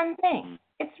 Not one thing.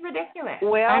 It's ridiculous.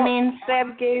 Well, I mean,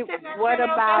 Sebge, what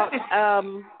about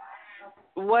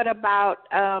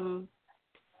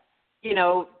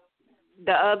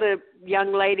the other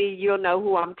young lady, you'll know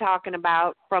who I'm talking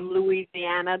about, from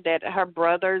Louisiana, that her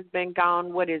brother's been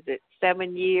gone,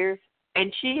 7 years?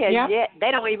 And she has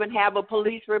they don't even have a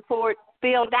police report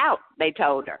filled out, they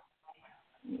told her.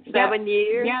 7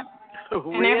 years? Yep.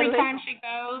 Really? And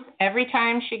every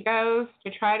time she goes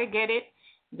to try to get it,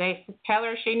 they tell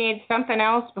her she needs something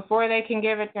else before they can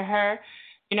give it to her.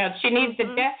 She needs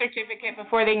the death certificate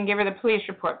before they can give her the police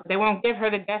report, but they won't give her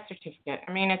the death certificate.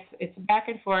 I mean, it's back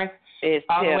and forth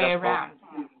all the way around.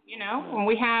 When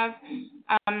we have,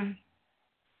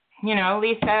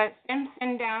 Lisa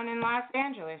Simpson down in Los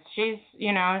Angeles. She's,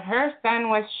 her son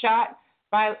was shot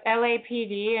by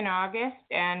LAPD in August,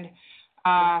 and,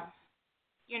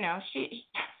 she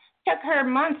took her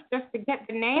months just to get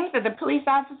the names of the police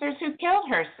officers who killed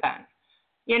her son.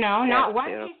 Not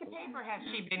one piece of paper has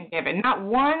she been given. Not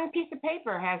one piece of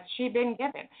paper has she been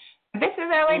given. This is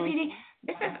LAPD.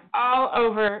 This is all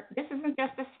over. This isn't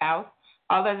just the South.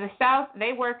 Although the South,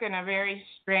 they work in a very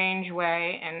strange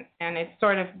way, and it's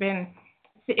sort of been,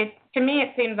 to me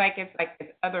it seems like it's like this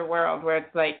other world where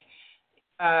it's like,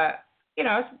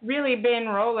 it's really been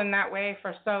rolling that way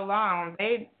for so long.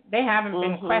 They haven't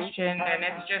been questioned, and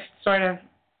it's just sort of,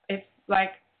 it's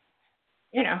like,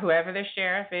 whoever the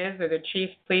sheriff is or the chief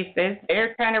police is,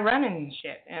 they're kind of running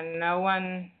shit, and no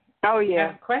one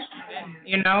has questioned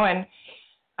it,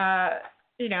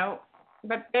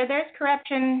 but there's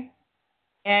corruption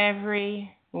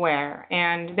everywhere,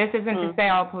 and this isn't to say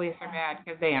all police are bad,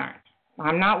 because they aren't.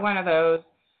 I'm not one of those.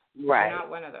 Right. I'm not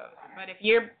one of those. But if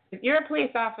you're a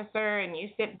police officer and you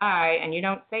sit by and you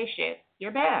don't say shit,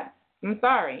 you're bad. I'm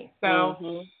sorry.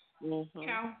 So,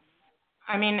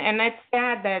 I mean, and it's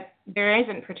sad that there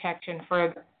isn't protection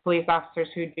for the police officers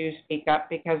who do speak up,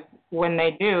 because when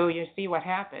they do, you see what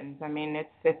happens. I mean, it's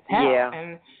hell. Yeah.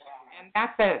 And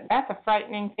that's a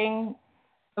frightening thing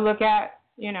to look at.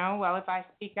 Well, if I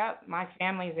speak up, my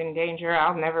family's in danger.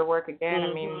 I'll never work again.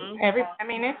 I mean,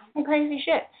 it's some crazy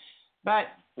shit. But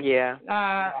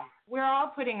we're all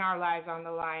putting our lives on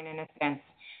the line in a sense,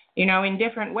 in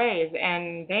different ways,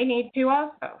 and they need to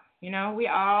also. We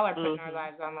all are putting our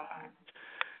lives on the line.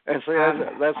 And see,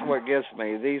 that's what gets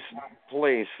me. These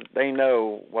police, they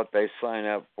know what they sign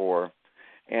up for.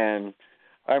 And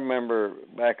I remember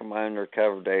back in my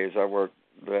undercover days, I worked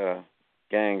the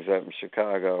gangs up in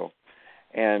Chicago,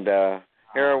 And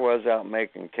here I was out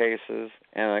making cases,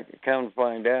 and I come to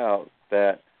find out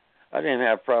that I didn't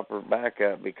have proper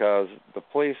backup because the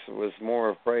police was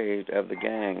more afraid of the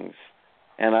gangs.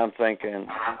 And I'm thinking,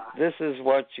 this is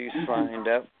what you signed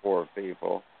up for,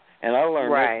 people. And I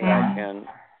learned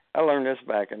this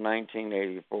back in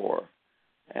 1984.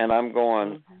 And I'm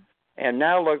going, and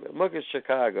now look at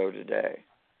Chicago today.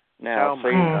 Now,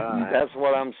 that's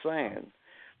what I'm saying.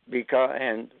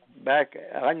 And back,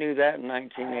 I knew that in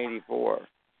 1984.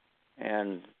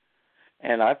 And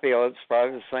I feel it's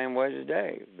probably the same way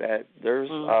today, that there's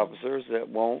officers that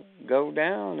won't go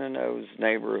down in those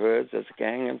neighborhoods that's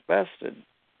gang infested.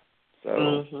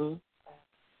 So,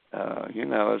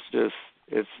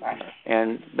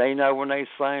 and they know when they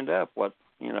signed up what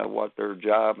their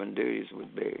job and duties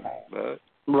would be. But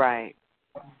right.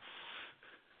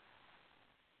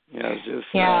 It's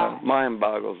just mind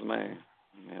boggles me.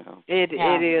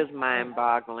 It is mind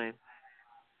boggling.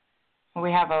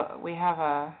 We have a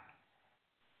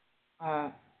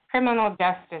criminal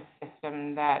justice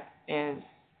system that is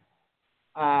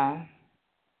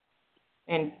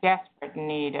in desperate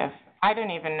need of, I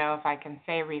don't even know if I can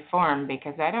say reform,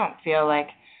 because I don't feel like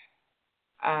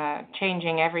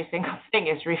changing every single thing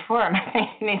is reform. I think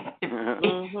it needs to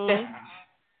be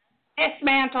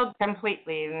dismantled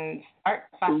completely and start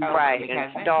over. Right,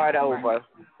 and start over.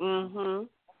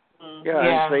 Yeah,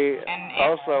 and see,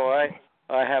 also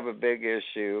I have a big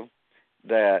issue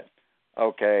that,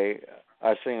 I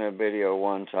seen a video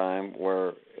one time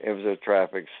where it was a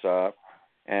traffic stop,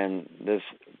 and this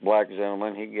black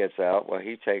gentleman, he gets out,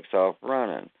 he takes off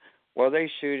running. Well, they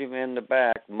shoot him in the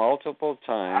back multiple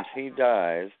times. He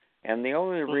dies, and the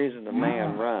only reason the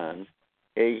man runs,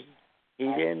 he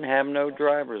didn't have no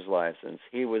driver's license.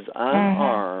 He was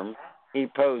unarmed. He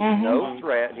posed no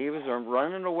threat. He was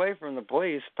running away from the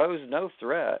police, posed no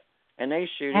threat, and they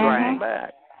shoot him in the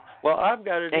back. Well, I've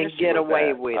got an issue with that. And get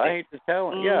away with it. I hate to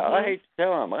tell him. Yeah, I hate to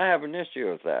tell him. I have an issue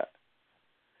with that.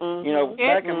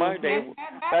 Back in my day,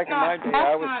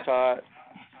 I was taught.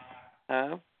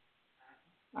 Huh?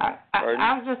 I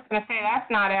was just going to say that's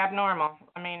not abnormal.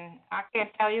 I mean, I can't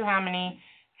tell you how many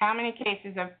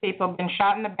cases of people been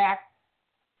shot in the back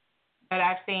that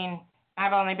I've seen.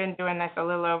 I've only been doing this a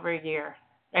little over a year.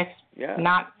 It's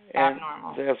not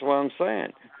abnormal. That's what I'm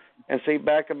saying. And see,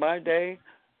 back in my day,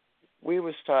 we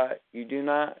was taught you do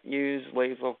not use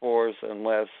lethal force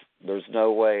unless there's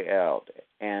no way out.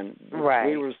 And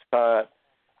we was taught,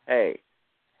 hey,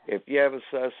 if you have a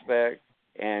suspect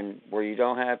and where you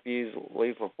don't have to use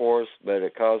lethal force, but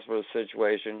it calls for a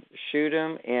situation, shoot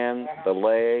him in the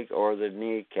leg or the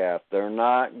kneecap. They're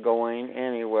not going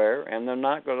anywhere, and they're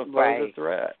not going to pose a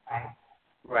threat.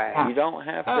 Right. You don't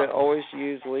have to always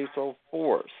use lethal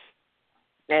force.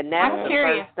 And that's the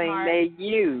first thing they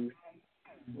use.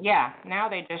 Yeah, now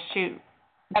they just shoot.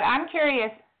 But I'm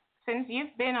curious, since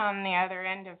you've been on the other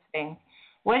end of things,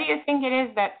 what do you think it is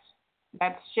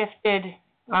that's shifted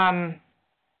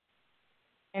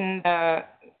in the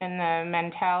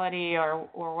mentality or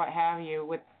what have you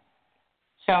with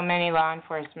so many law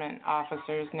enforcement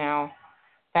officers now,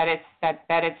 that it's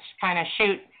kind of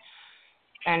shoot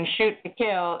to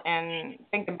kill and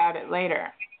think about it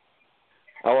later?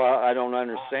 Oh, I don't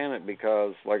understand it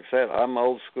because, like I said, I'm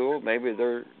old school. Maybe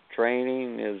their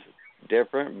training is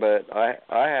different, but I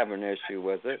have an issue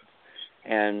with it.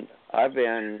 And I've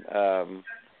been,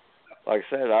 like I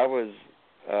said, I was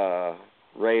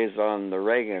raised on the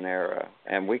Reagan era,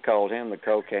 and we called him the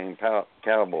cocaine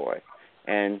cowboy.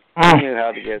 And he knew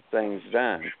how to get things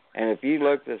done. And if you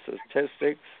look at the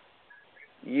statistics,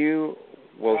 you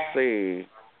will see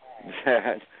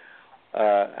that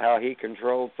how he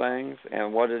controlled things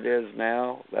and what it is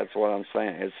now. That's what I'm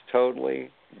saying. It's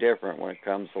totally different when it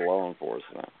comes to law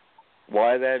enforcement.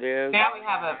 Why that is? Now we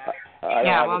have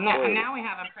now we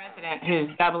have a president who's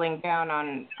doubling down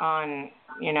on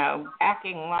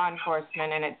backing law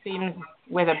enforcement, and it seems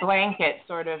with a blanket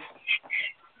sort of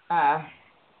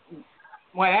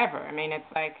whatever. I mean, it's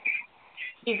like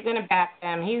he's going to back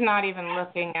them. He's not even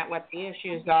looking at what the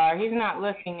issues are. He's not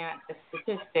looking at the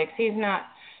statistics. He's not,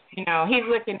 he's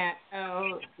looking at,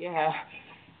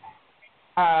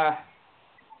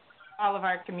 all of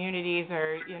our communities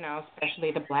are,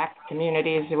 especially the black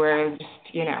communities, we're just,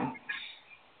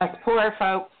 us poor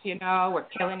folks, we're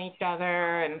killing each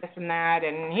other and this and that.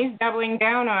 And he's doubling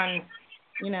down on,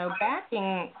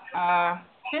 backing a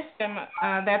system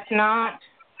that's not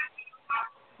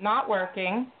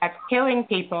working, that's killing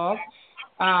people.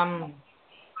 And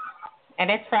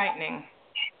it's frightening.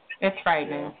 It's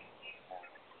frightening.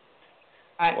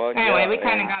 Anyway, we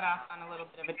kind of got off on a little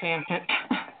bit of a tangent.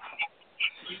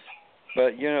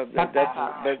 But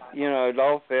it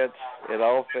all fits. It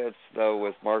all fits though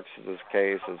with Marcus's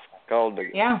case. It's called the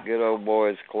Good Old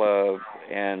Boys Club,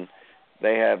 and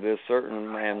they have this certain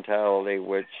mentality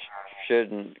which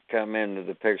shouldn't come into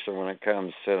the picture when it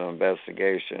comes to an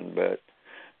investigation. But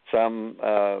some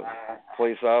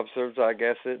police officers, I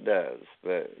guess it does.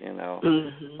 But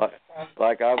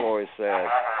like I've always said,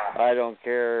 I don't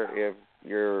care if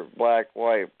you're black,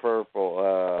 white,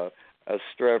 purple, a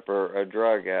stripper, a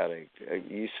drug addict.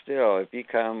 You still, if you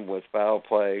come with foul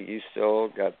play, you still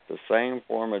got the same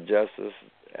form of justice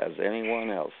as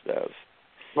anyone else does.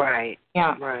 Right.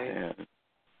 Yeah. Right. Yeah.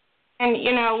 And,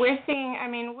 we're seeing,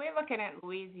 we're looking at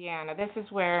Louisiana. This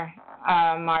is where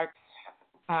Mark's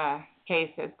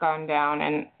case has gone down.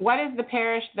 And what is the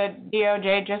parish that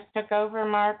DOJ just took over,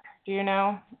 Mark? Do you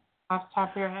know off the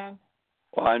top of your head?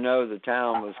 Well, I know the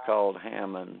town was called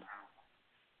Hammond.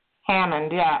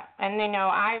 Hammond, yeah. And,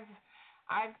 I've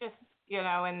just,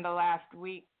 in the last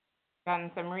week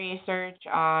done some research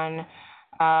on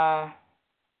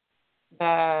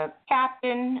the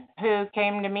captain who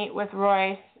came to meet with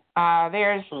Royce.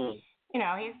 There's,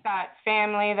 he's got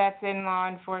family that's in law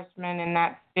enforcement in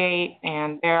that state,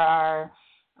 and there are,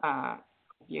 if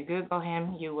you Google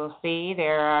him, you will see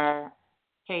there are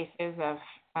cases of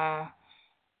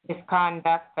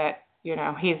misconduct that,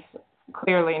 he's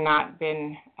clearly not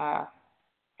been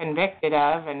convicted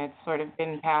of, and it's sort of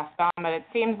been passed on. But it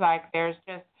seems like there's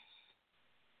just,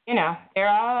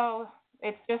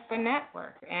 it's just a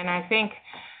network. And I think,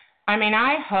 I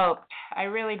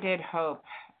really did hope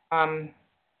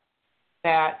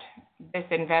that this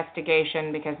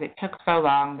investigation, because it took so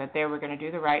long, that they were going to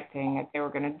do the right thing, that they were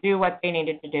going to do what they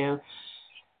needed to do.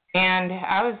 And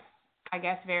I was, I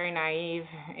guess, very naive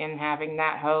in having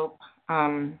that hope.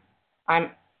 I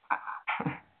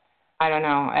don't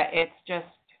know. It's just.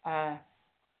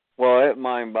 Well, it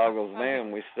mind boggles me,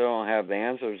 and we still don't have the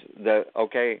answers.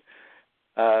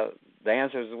 The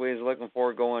answers we was looking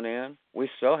for going in, we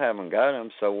still haven't got them.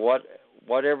 So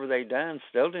whatever they done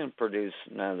still didn't produce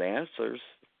none of the answers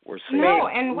we're seeing. No,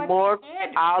 and what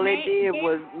all it did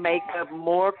was make up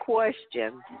more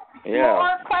questions. Yeah.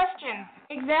 More questions.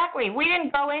 Exactly. We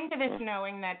didn't go into this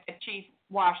knowing that the chief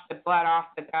washed the blood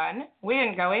off the gun. We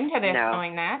didn't go into this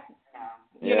knowing that.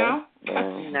 You know?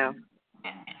 No.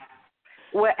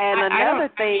 Well, and another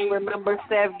thing, remember,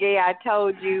 Sevgey, I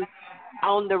told you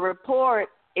on the report,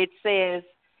 it says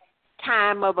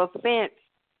time of offense,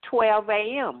 12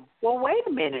 a.m. Well, wait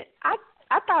a minute. I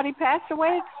thought he passed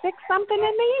away at 6-something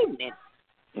in the evening.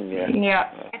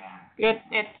 Yeah.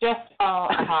 It's just all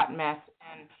a hot mess.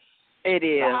 And it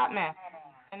is. It's a hot mess.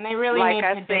 And they really like need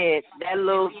I to said, that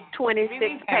little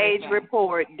 26-page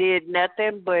report did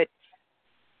nothing but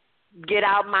get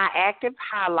out my active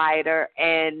highlighter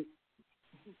and,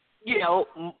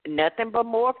 nothing but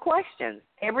more questions.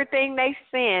 Everything they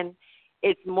send,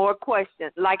 it's more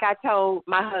questions. Like I told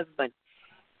my husband,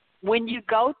 when you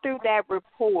go through that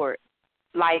report,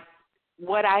 like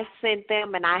what I sent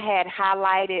them and I had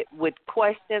highlighted with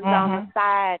questions on the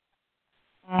side,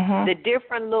 the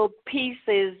different little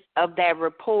pieces of that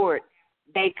report,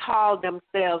 they call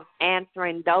themselves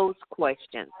answering those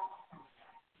questions.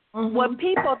 What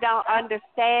people don't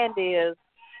understand is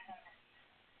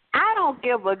I don't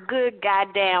give a good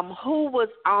goddamn who was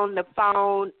on the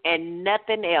phone and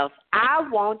nothing else. I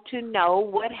want to know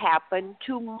what happened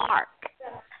to Mark.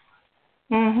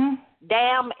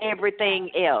 Damn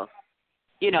everything else.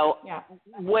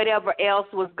 Whatever else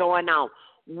was going on.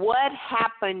 What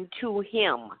happened to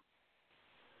him?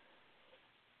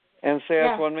 And see,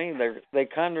 that's what I mean. They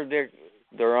contradict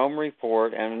their own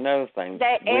report. And another thing,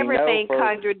 everything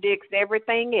contradicts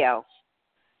everything else.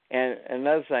 And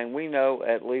another thing, we know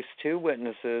at least 2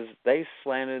 witnesses, they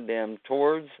slanted them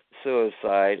towards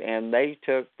suicide, and they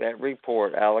took that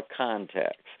report out of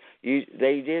context.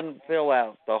 They didn't fill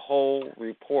out the whole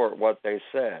report, what they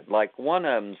said. Like one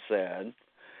of them said,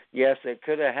 yes, it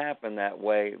could have happened that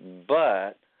way,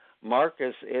 but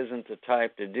Marcus isn't the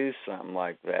type to do something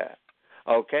like that.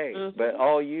 Okay, but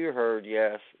all you heard,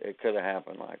 yes, it could have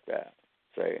happened like that.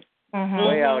 See?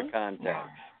 Way out of context.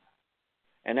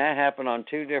 And that happened on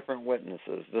 2 different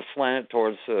witnesses, the slant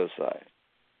towards suicide.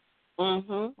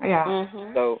 So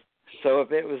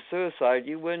if it was suicide,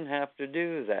 you wouldn't have to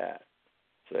do that.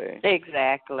 See?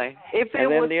 Exactly. If it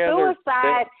was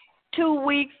suicide 2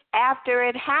 weeks after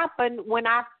it happened, when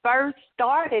I first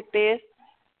started this,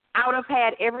 I would have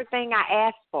had everything I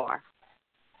asked for.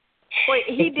 But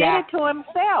he did it to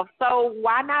himself, so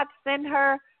why not send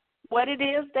her what it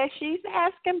is that she's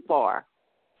asking for?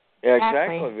 Yeah,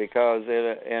 exactly, because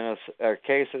in a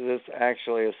case of this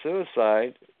actually a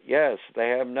suicide, yes, they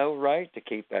have no right to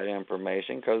keep that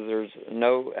information because there's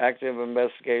no active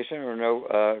investigation or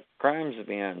no crimes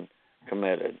being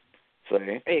committed.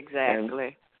 See? Exactly.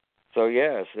 And so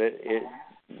yes, it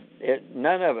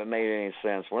none of it made any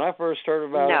sense. When I first heard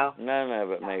about it, none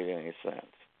of it made any sense.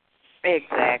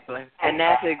 Exactly. And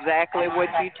that's exactly what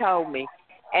you told me.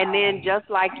 And then just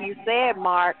like you said,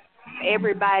 Mark,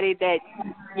 everybody that,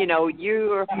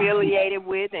 you're affiliated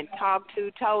with and talked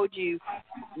to told you,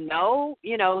 no,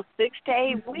 6 to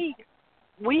 8 weeks,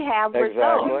 we have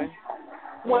results. Exactly.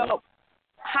 Well,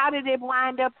 how did it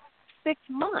wind up 6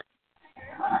 months?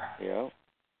 Yeah.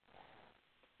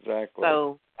 Exactly.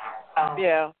 So,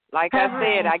 yeah, like I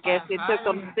said, I guess it took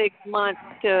them 6 months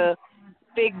to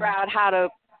figure out how to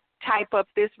type up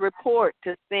this report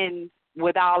to send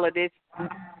with all of this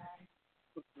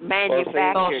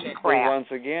manufactured crap. Once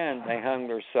again, they hung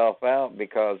themselves out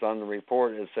because on the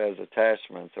report it says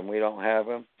attachments, and we don't have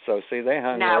them. So, see, they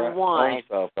hung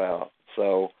themselves out.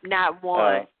 So not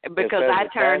one, because I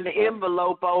turned the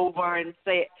envelope over and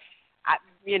said, I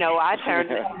turned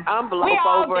the envelope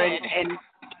over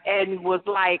and was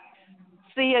like,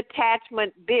 see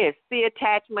attachment this, see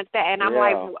attachment that, and I'm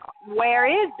like, where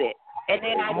is it? And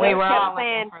then I just kept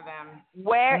saying,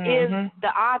 where is the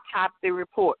autopsy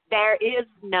report? There is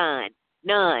none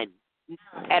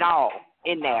at all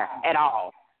in there at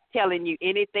all, telling you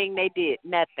anything they did,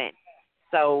 nothing.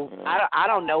 So I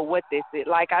don't know what this is.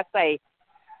 Like I say,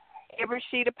 every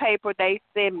sheet of paper they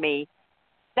send me,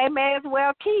 they may as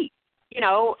well keep,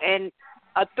 and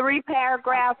a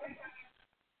 3-paragraph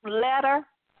letter,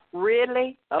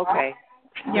 really? Okay.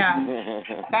 Yeah,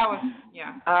 that was,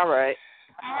 All right.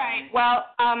 All right. Well,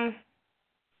 I'm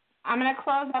going to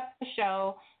close up the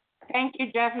show. Thank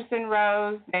you, Jefferson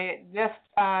Rose. They just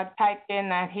typed in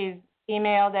that he's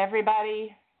emailed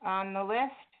everybody on the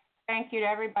list. Thank you to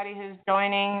everybody who's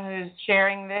joining, who's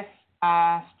sharing this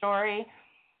story.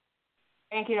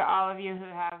 Thank you to all of you who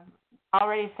have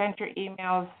already sent your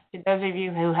emails. To those of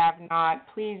you who have not,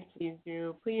 please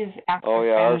do. Please ask your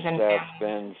friends and family. Our staff's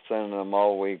been sending them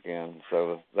all weekend,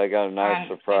 so they got a nice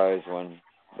surprise when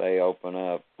they open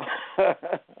up.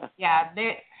 Yeah,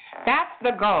 that's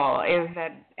the goal, is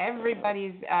that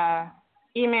everybody's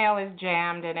email is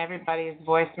jammed and everybody's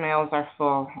voicemails are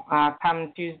full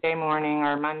come Tuesday morning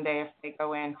or Monday if they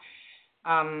go in.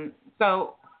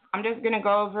 So I'm just going to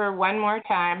go over one more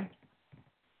time.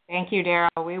 Thank you,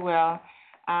 Daryl. We will.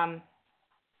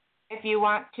 If you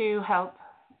want to help,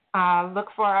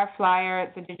 look for our flyer.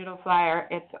 It's a digital flyer.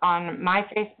 It's on my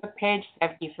Facebook page,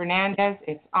 Sevki Fernandez.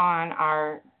 It's on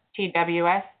our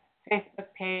TWS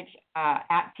Facebook page,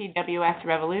 at TWS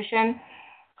Revolution.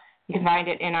 You can find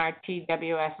it in our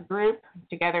TWS group,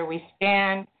 Together We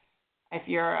Stand. If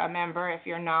you're a member, if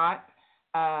you're not,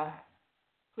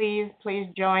 please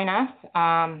join us.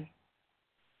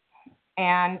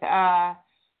 And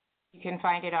you can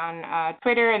find it on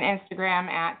Twitter and Instagram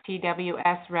at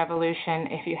TWS Revolution.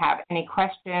 If you have any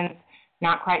questions,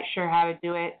 not quite sure how to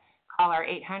do it, call our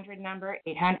 800 number,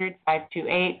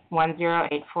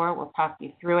 800-528-1084. We'll talk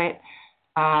you through it.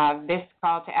 This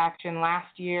call to action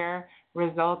last year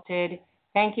resulted,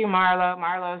 thank you, Marlo.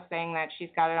 Marlo's saying that she's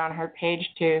got it on her page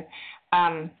too.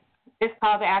 This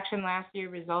call to action last year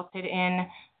resulted in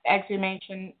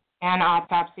exhumation and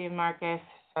autopsy of Marcus.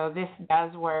 So this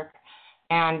does work.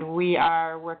 And we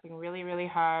are working really, really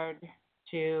hard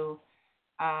to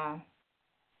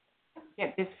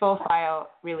get this full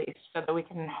file released so that we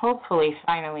can hopefully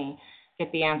finally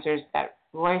get the answers that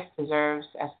Royce deserves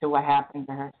as to what happened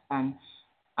to her son.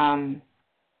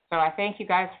 So I thank you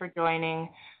guys for joining.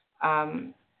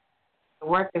 The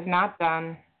work is not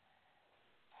done.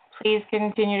 Please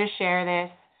continue to share this,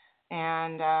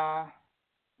 and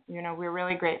we're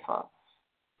really grateful.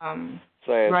 It's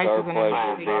our pleasure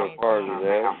to be a part of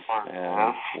this,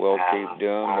 and we'll keep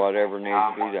doing whatever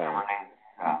needs to be done.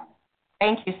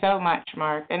 Thank you so much,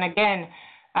 Mark. And again,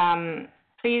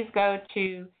 please go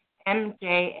to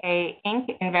MJA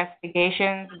Inc.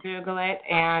 Investigations, Google it,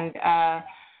 and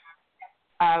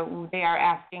they are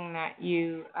asking that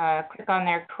you click on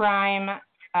their crime.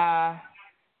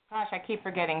 Gosh, I keep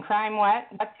forgetting. Crime what?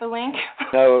 What's the link?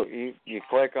 No, you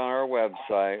click on our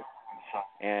website,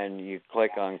 and you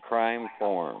click on crime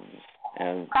forms.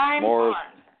 And crime forms.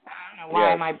 I don't know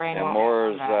why my brain won't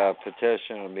remember that. And Moore's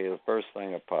petition will be the first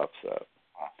thing that pops up.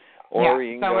 Or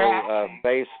you can go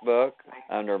Facebook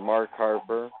under Mark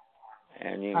Harper,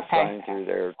 and you can sign through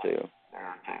there too.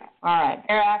 All right.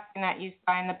 They're asking that you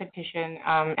sign the petition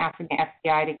asking the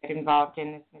FBI to get involved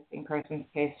in this missing persons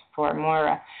case for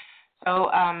Maura. So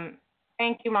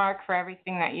thank you, Mark, for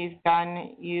everything that you've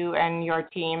done. You and your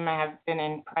team have been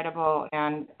incredible,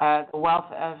 and the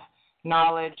wealth of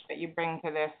knowledge that you bring to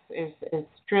this is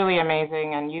truly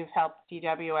amazing, and you've helped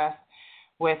TWS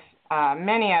with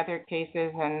many other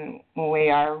cases, and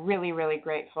we are really, really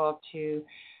grateful to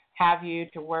have you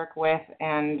to work with,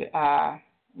 and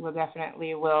we'll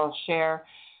definitely will share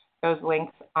those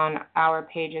links on our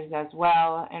pages as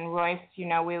well. And Royce, you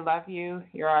know we love you.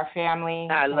 You're our family.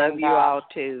 I love you all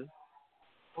too.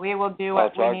 We will do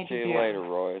what we need to do. I'll talk to you later,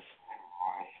 Royce.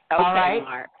 Okay, all right.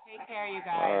 Mark. Take care, you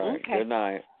guys. All right. Okay. Good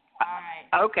night.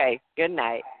 Bye. Okay. Good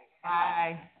night.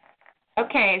 Bye.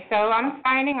 Okay, so I'm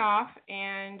signing off,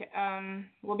 and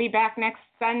we'll be back next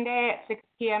Sunday at 6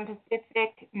 p.m.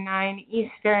 Pacific, 9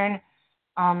 Eastern.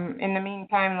 In the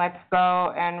meantime, let's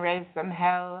go and raise some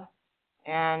hell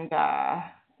and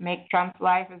make Trump's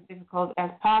life as difficult as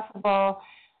possible,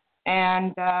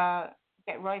 and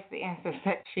get Royce the answers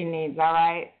that she needs, all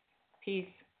right? Peace.